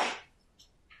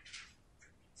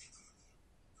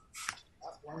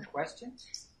 one question.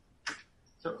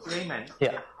 So, Raymond,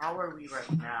 Yeah. how are we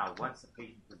right now once the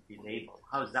patient would be labeled?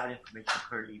 How is that information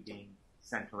currently being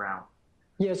sent around?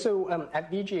 Yeah, so at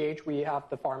VGH, we have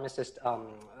the pharmacist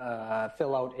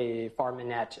fill out a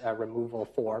PharmaNet removal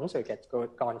form, so it gets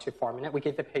gone to PharmaNet. We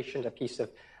give the patient a piece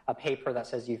of paper that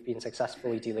says you've been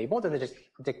successfully delabeled, and the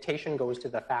dictation goes to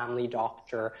the family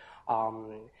doctor.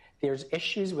 There's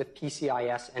issues with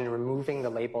PCIS and removing the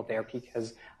label there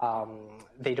because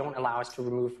they don't allow us to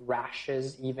remove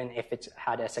rashes even if it's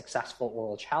had a successful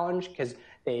oral challenge, because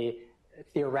they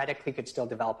theoretically could still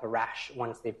develop a rash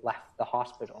once they've left the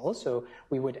hospital. So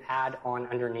we would add on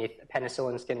underneath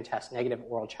penicillin skin test negative,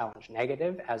 oral challenge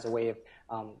negative, as a way of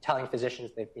telling physicians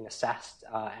they've been assessed,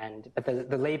 but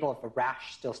the label of the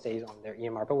rash still stays on their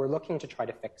EMR. But we're looking to try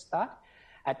to fix that.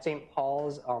 At St.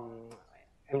 Paul's,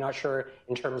 I'm not sure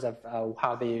in terms of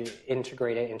how they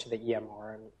integrate it into the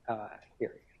EMR.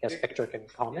 Here, I guess Victor can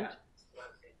comment.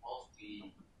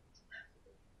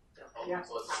 Yeah.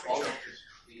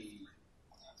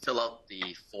 Fill out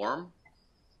the form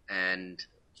and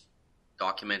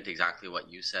document exactly what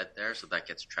you said there, so that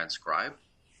gets transcribed.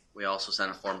 We also send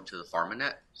a form to the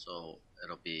PharmaNet, so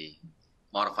it'll be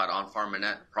modified on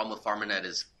PharmaNet. The problem with PharmaNet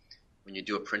is when you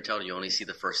do a printout, you only see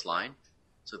the first line.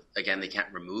 So again, they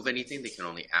can't remove anything, they can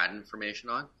only add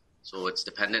information on. So it's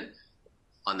dependent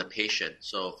on the patient.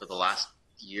 So for the last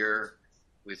year,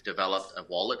 we've developed a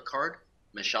wallet card.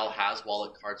 Michelle has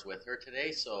wallet cards with her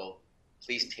today, so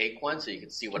please take one so you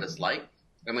can see what it's like.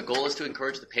 And the goal is to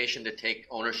encourage the patient to take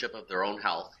ownership of their own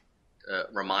health.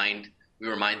 We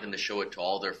remind them to show it to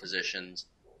all their physicians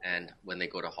and when they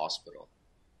go to hospital.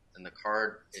 And the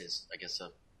card is, I guess,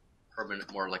 a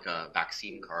permanent, more like a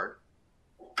vaccine card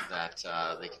that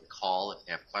they can call if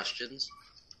they have questions.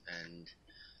 And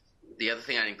the other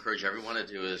thing I encourage everyone to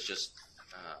do is just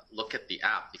look at the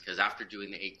app, because after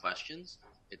doing the 8 questions,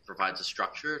 it provides a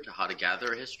structure to how to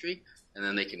gather a history, and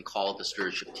then they can call the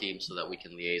stewardship team so that we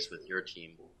can liaise with your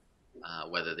team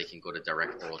whether they can go to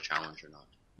direct oral challenge or not.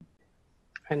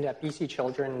 And at BC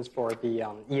Children's, for the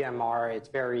EMR, it's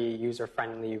very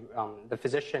user-friendly. The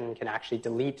physician can actually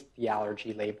delete the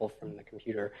allergy label from the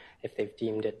computer if they've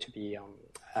deemed it to be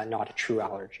not a true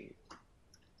allergy.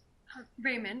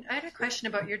 Raymond, I had a question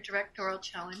about your direct oral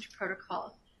challenge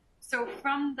protocol. So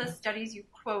from the studies you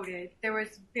quoted, there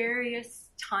was various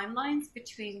timelines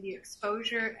between the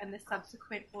exposure and the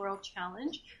subsequent oral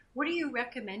challenge. What are you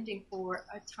recommending for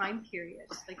a time period?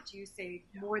 Like, do you say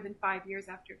more than 5 years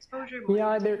after exposure?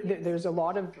 Yeah, there's a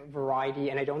lot of variety,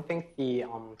 and I don't think the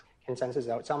consensus is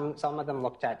out. Some of them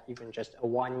looked at even just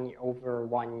over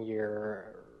 1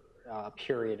 year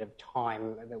period of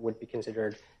time that would be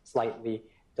considered slightly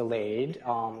delayed.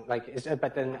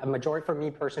 But then a majority, for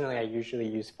me personally, I usually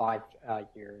use 5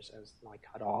 years as my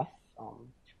cutoff.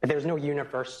 But there's no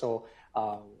universal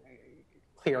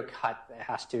clear cut that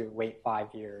has to wait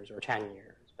 5 years or 10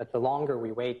 years. But the longer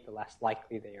we wait, the less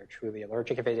likely they are truly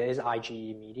allergic if it is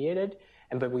IgE mediated.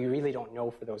 But we really don't know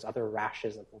for those other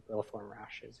rashes, like mobiliform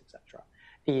rashes, etc.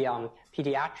 The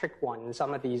pediatric one,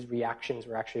 some of these reactions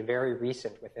were actually very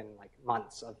recent, within like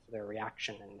months of their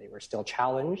reaction, and they were still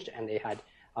challenged, and they had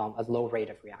a low rate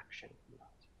of reaction.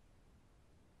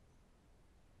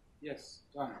 Yes,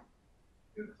 John.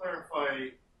 Can you clarify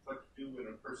what to do when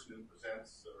a person who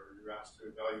presents or you're asked to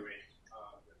evaluate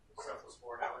the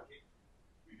cephalosporin allergy?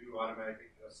 We do automatic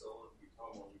penicillin. We tell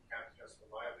them, well, you can't test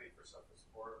reliably for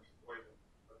cephalosporin. What's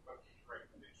your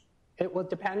recommendation? It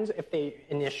depends if they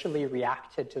initially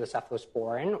reacted to the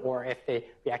cephalosporin or if they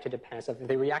reacted to penicillin. If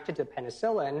they reacted to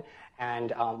penicillin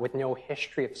and with no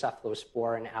history of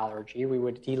cephalosporin allergy, we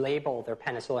would delabel their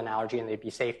penicillin allergy and they'd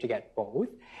be safe to get both.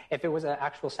 If it was an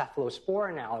actual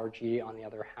cephalosporin allergy, on the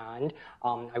other hand,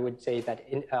 I would say that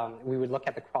we would look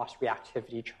at the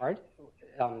cross-reactivity chart.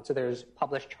 So there's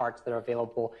published charts that are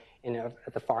available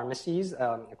at the pharmacies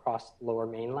across the Lower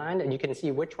Mainland, and you can see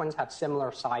which ones have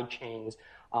similar side chains.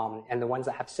 And the ones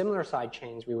that have similar side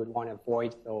chains, we would want to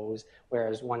avoid those,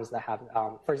 whereas ones that have,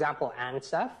 for example,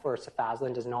 Ancef or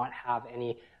cefazolin does not have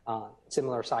any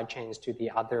similar side chains to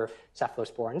the other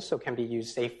cephalosporins, so can be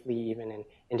used safely even in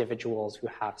individuals who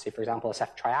have, say, for example, a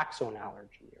ceftriaxone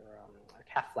allergy or a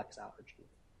Keflex allergy.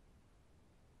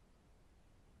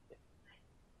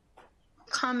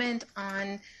 Comment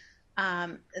on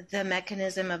the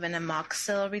mechanism of an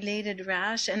amoxil-related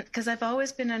rash, and because I've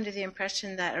always been under the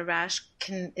impression that a rash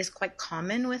is quite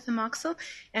common with amoxil,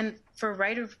 and for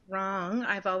right or wrong,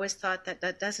 I've always thought that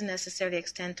that doesn't necessarily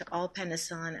extend to all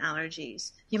penicillin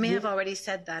allergies. You may have already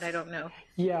said that, I don't know.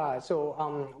 Yeah,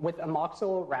 so with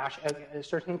amoxil rash,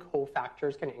 certain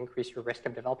cofactors can increase your risk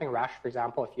of developing rash. For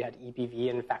example, if you had EBV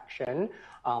infection,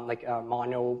 like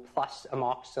mono plus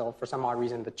amoxil, for some odd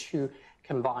reason, the two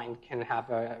combined can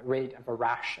have a rate of a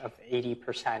rash of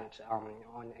 80%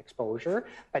 on exposure.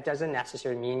 That doesn't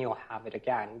necessarily mean you'll have it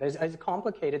again. It's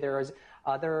complicated. There is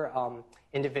other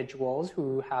individuals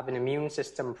who have an immune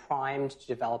system primed to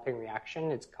developing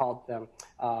reaction. It's called the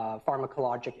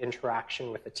pharmacologic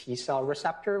interaction with the T cell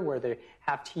receptor, where they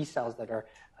have T cells that are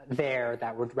there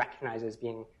that would recognize as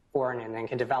being foreign and then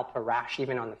can develop a rash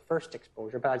even on the first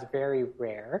exposure, but that's very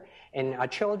rare. In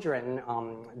children,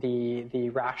 the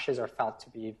rashes are felt to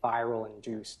be viral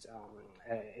induced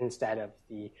instead of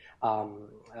the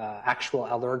actual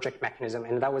allergic mechanism,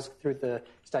 and that was through the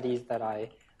studies that I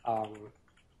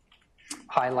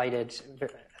highlighted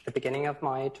at the beginning of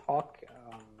my talk.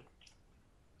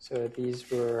 So these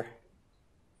were...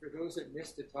 For those that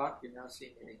missed the talk, you're now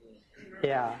seeing it again.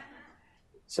 Yeah.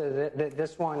 So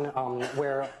this one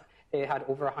where they had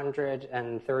over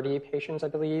 130 patients, I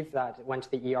believe, that went to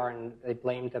the ER and they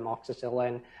blamed the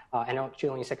amoxicillin, and actually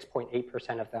only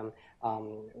 6.8% of them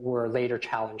were later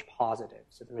challenge positive.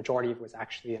 So the majority was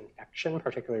actually infection,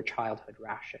 particularly childhood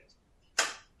rashes.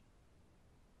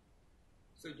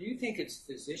 So do you think it's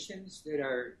physicians that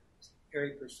are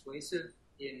very persuasive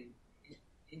in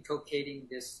inculcating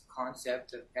this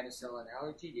concept of penicillin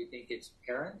allergy? Do you think it's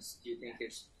parents? Do you think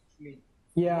it's... I mean,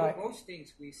 yeah, most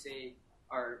things we say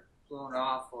are blown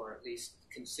off or at least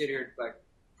considered but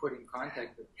put in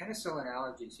context, but penicillin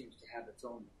allergy seems to have its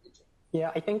own religion.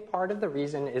 Yeah, I think part of the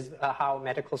reason is how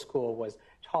medical school was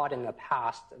taught in the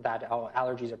past that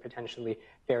allergies are potentially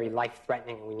very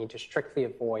life-threatening and we need to strictly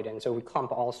avoid. And so we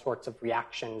clump all sorts of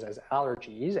reactions as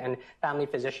allergies. And family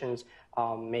physicians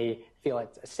may feel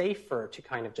it's safer to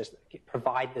kind of just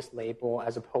provide this label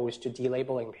as opposed to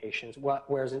delabeling patients.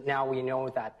 Whereas now we know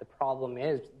that the problem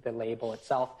is the label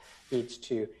itself leads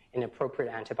to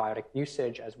inappropriate antibiotic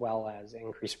usage as well as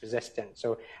increased resistance.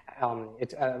 So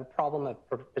it's a problem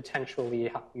of potentially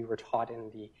how we were taught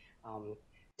in the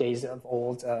days of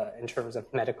old in terms of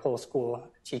medical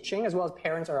school teaching, as well as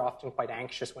parents are often quite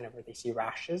anxious whenever they see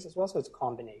rashes as well, so it's a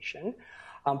combination.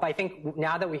 But I think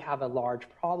now that we have a large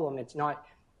problem, it's not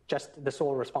just the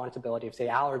sole responsibility of, say,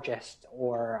 allergists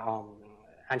or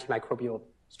antimicrobial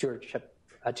stewardship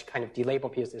to kind of delabel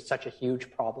because it's such a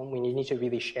huge problem. We need to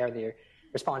really share the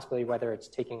responsibility, whether it's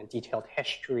taking a detailed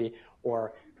history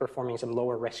or performing some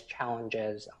lower risk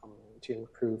challenges to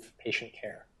improve patient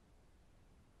care.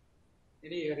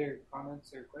 Any other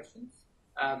comments or questions?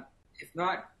 If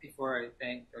not, before I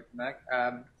thank Dr. Mak,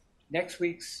 next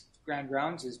week's Grand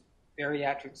Rounds is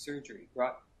bariatric surgery.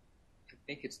 I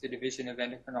think it's the Division of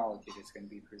Endocrinology that's going to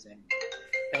be presenting.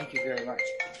 Thank you very much.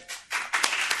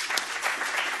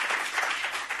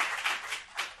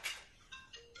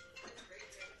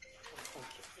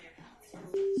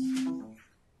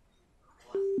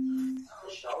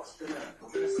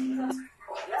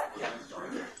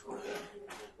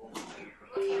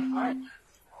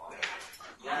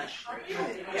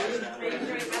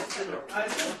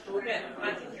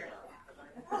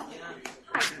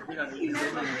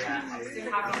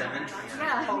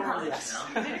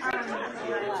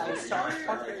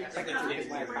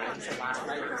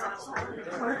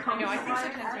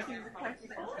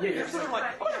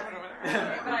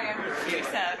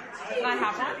 Can I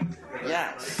have one?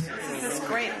 Yes. This is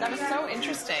great. That was so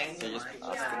interesting. So just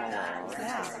pass them along.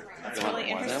 Yeah, that's really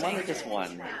interesting. I wanted just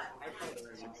one.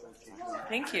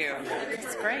 Thank you.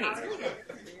 It's great.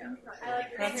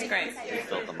 That's great. You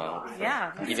filled them out.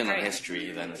 Yeah, that's even great. on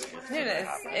history, then it's good.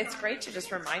 It's great to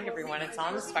just remind everyone it's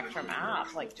on the Spectrum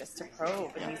app, like just to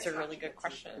probe, and these are really good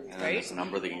questions, And right? there's a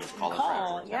number they can just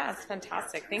call. Yeah, it's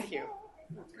fantastic. Thank you.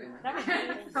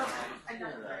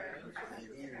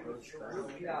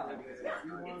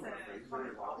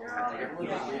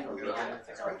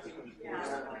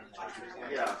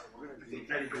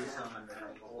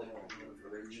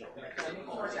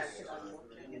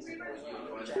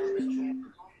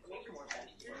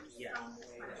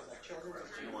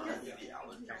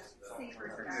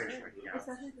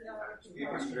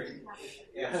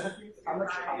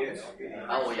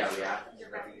 Oh yeah, yeah.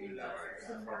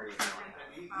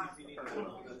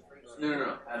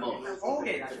 No. I'm over.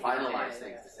 Okay. To finalize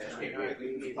things.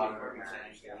 We talk about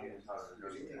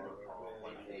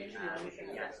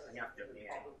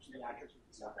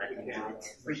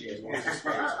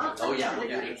oh yeah, we'll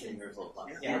do 18 years old.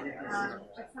 Yeah.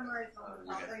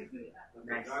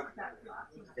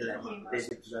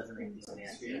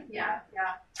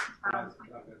 Yeah.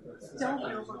 Don't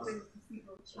know what the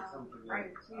placebo challenge prior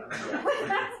to.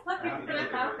 That's what's going to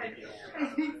happen. I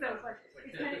think so, but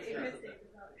it's kind of interesting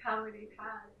about how many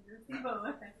had the placebo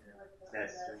effect.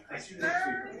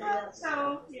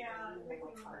 So, yeah.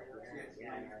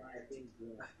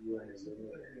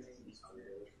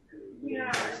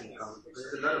 Yeah.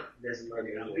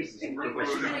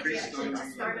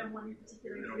 Start on one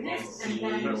particular unit and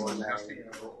then.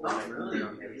 Not really.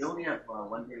 We only have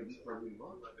 1 day a week where we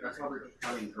look. That's why we're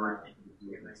trying to encourage people to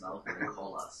do it themselves and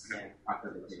call us after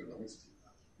they take the history.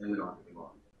 Then we don't have to go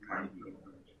on. Trying to be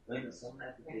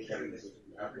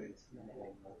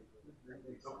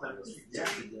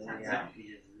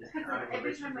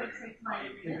every time I take my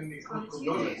units on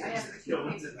Tuesday, I have 2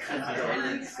 weeks. And I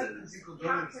have some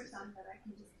that I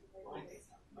can just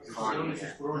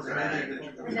do later.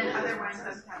 And then other ones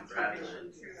sometimes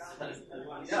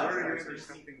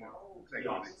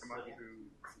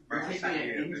You're taking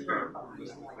it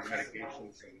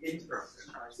medications and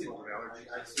allergies.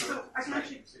 So I can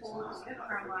actually pull it from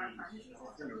our pharmacy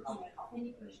system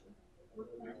any patient with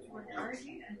an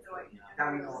allergy, and so I can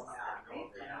generate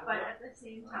but at the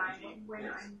same time, when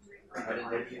I'm doing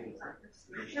my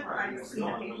prescription, I'm seeing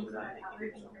patients who have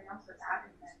allergies right off the bat,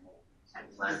 and then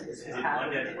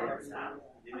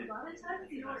a lot of times,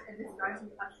 you know, and this drives me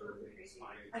absolutely crazy.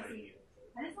 I see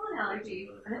penicillin allergy,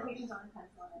 and the patient's on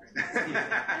penicillin allergy.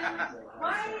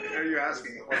 Why? Are you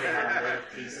asking? Yeah,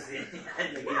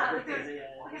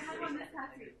 like I had one this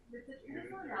past week with the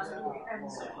penicillin allergy, and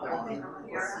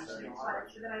they are actually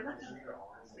but then I looked at it,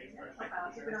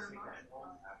 they've been on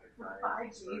for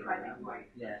 5G by that point.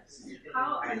 Yes.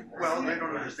 Well, they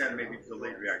don't understand maybe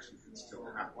delayed reaction can still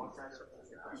happen.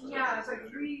 Yeah, but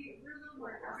we're a little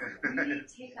more we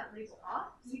take that label off,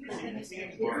 even if it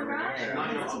is a rash, to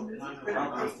me, and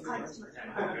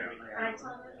I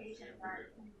tell the patient that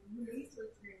you need to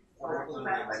experience we're all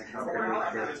about to know.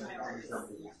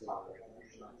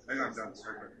 I know I'm done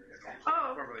surgery.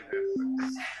 Oh. Probably have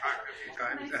talked a few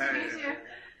times. Nice to meet you.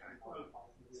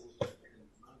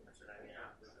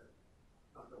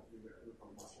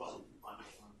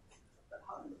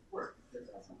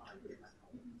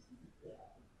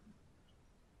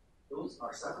 Those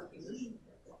are separate positions.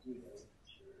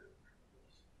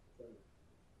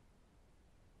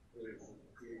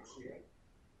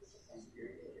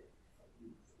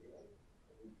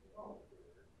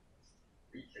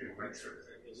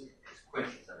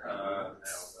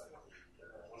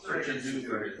 Search and do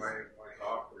my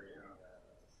doctor,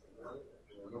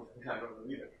 I don't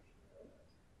need it.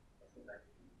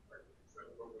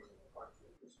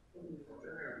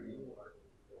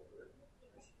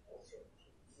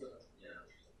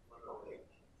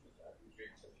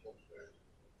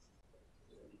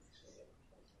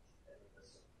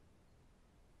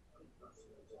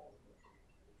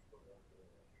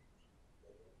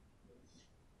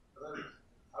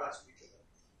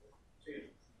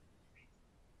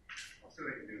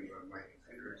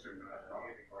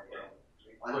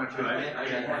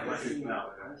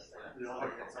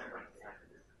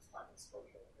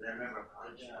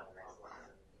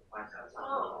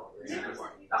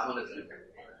 That one is good.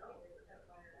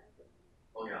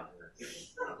 Oh yeah.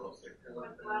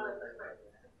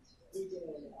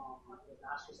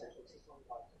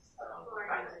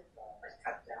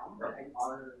 Cut down, but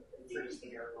our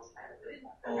interesting areas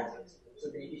so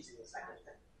they need to do a second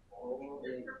thing.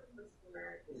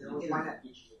 We might have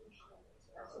each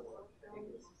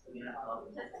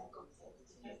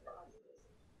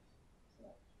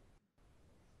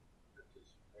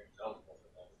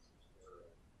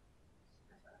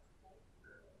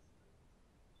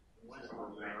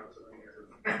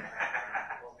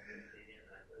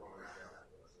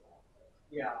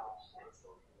yeah.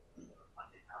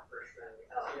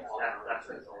 That's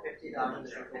 $50.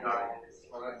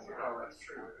 That's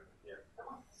true. Yeah.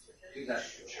 Do that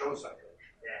show something.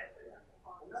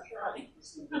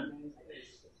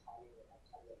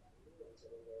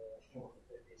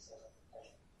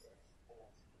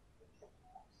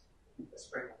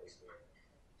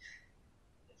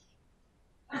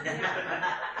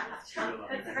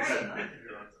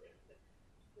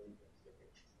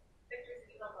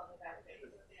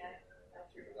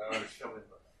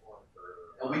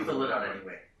 Oh, we fill it out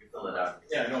anyway. We fill it out.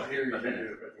 Yeah, no, here you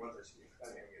do, but once I see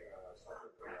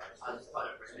I'll just put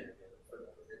it for a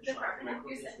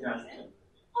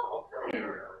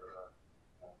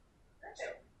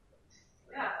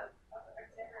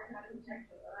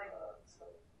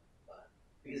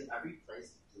because every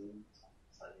place is doing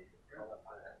slightly different.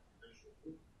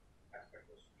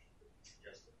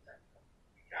 Just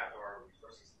gather our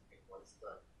resources and think what's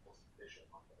the most efficient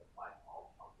one to apply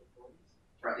all of the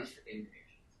or at least for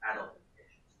inpatients, adult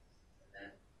inpatients. And then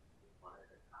we wanted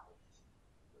an allergist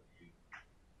to review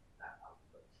that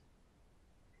output.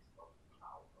 Based on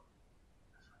how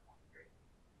that's my one grade.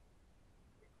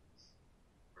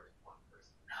 First one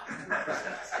person.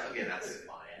 Okay, that's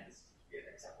fine. It's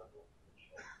acceptable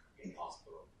in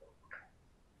hospital.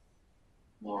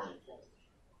 More.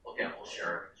 Okay, we'll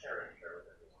share with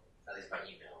everyone. At least by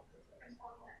email.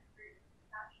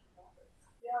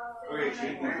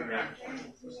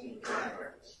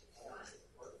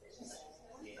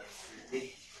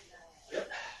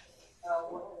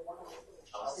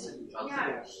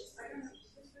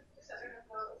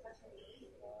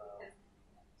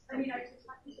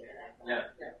 Yeah.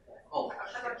 Oh, I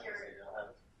know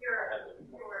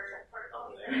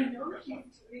she's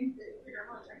doing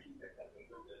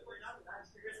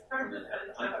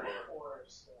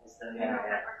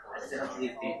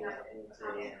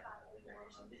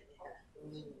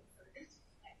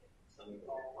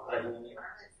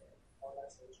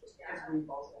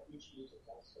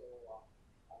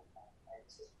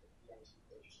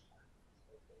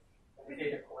We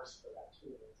did a course for that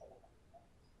too.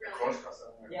 Course?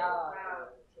 Yeah.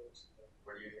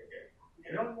 Where do you take it?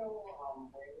 I don't know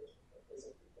where it is. They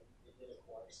did a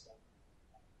course.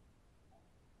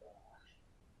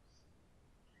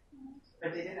 But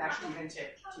they didn't actually even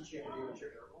teach you how to do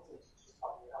intradermals. They just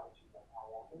taught you how to do the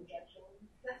IF injection.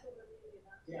 That's what we're really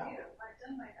about to do. I've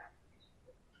done my application.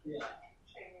 Yeah.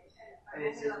 Training, and I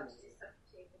ended up to do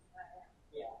subcutaneous IF.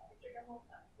 Yeah. Intradermal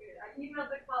sounds good. I emailed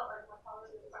the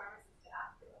pharmacist to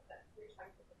ask about that. We're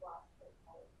trying to get the blast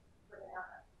protocol for the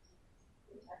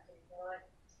testing. They're like,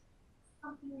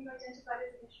 something you identified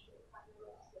as an issue. Have a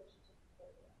relationship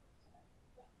with it.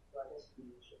 So I guess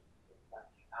we should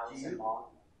Alice and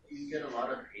Mom. Do you get a lot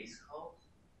of ACE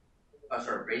calls? Oh,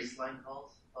 sorry, baseline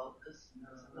calls about this?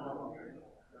 No.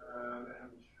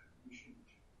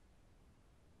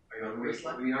 Are you on the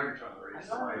baseline? We aren't on the I'm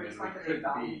not on the baseline, but they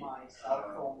found my cell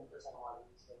phone for some of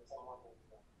these things. Someone was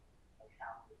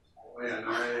account. Oh, yeah,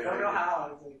 no, I don't know how.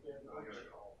 I was like,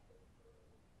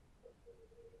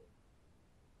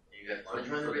 You guys want to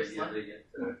join the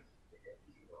baseline?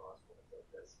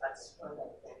 that's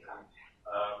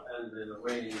and then the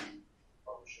way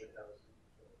probably should have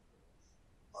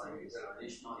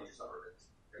examination is already.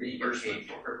 You get paid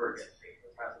for it.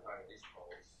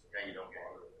 Yeah, you don't get it.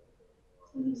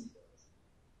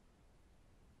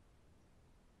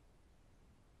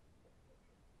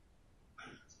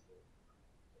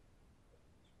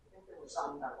 there was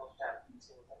some that looked at these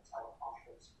things like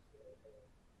teleconference.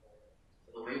 So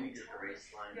the way we did the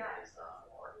baseline is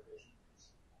our division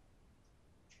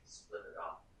split it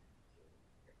up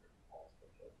into different calls,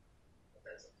 but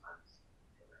then sometimes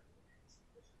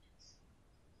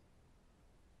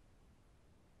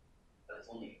but it's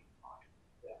only on.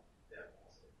 Yeah.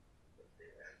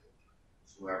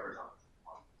 So whoever's on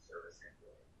service and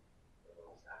the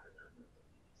little staff of them.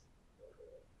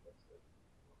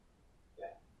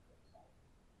 Yeah.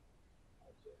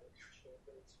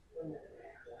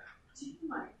 Do you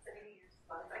mind sending me your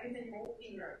spots? I can send you whole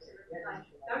emails.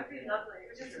 That would be lovely.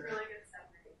 It was just a really good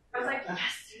summary. I was like,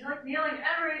 yes, you're like nailing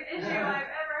every issue I've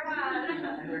ever had.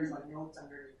 And there's like notes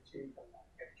underneath too from that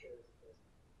pictures of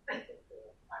the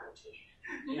annotation.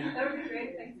 Yeah. That would be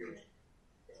great. Thank you.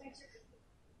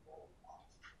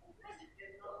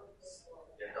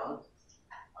 Get dogs?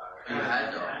 You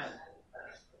had dogs.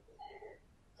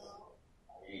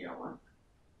 You got one?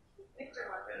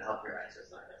 It'll help your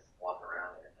exercise, walk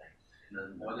around and everything.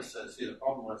 And then Well, this see the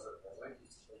problem was that I like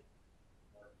these things.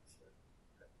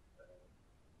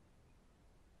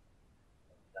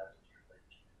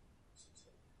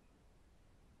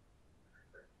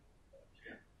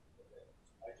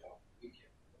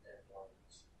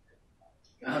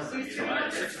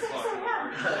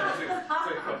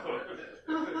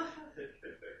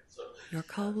 Your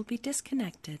call will be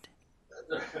disconnected.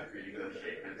 Really good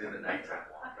shape. It's in the nighttime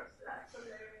walk.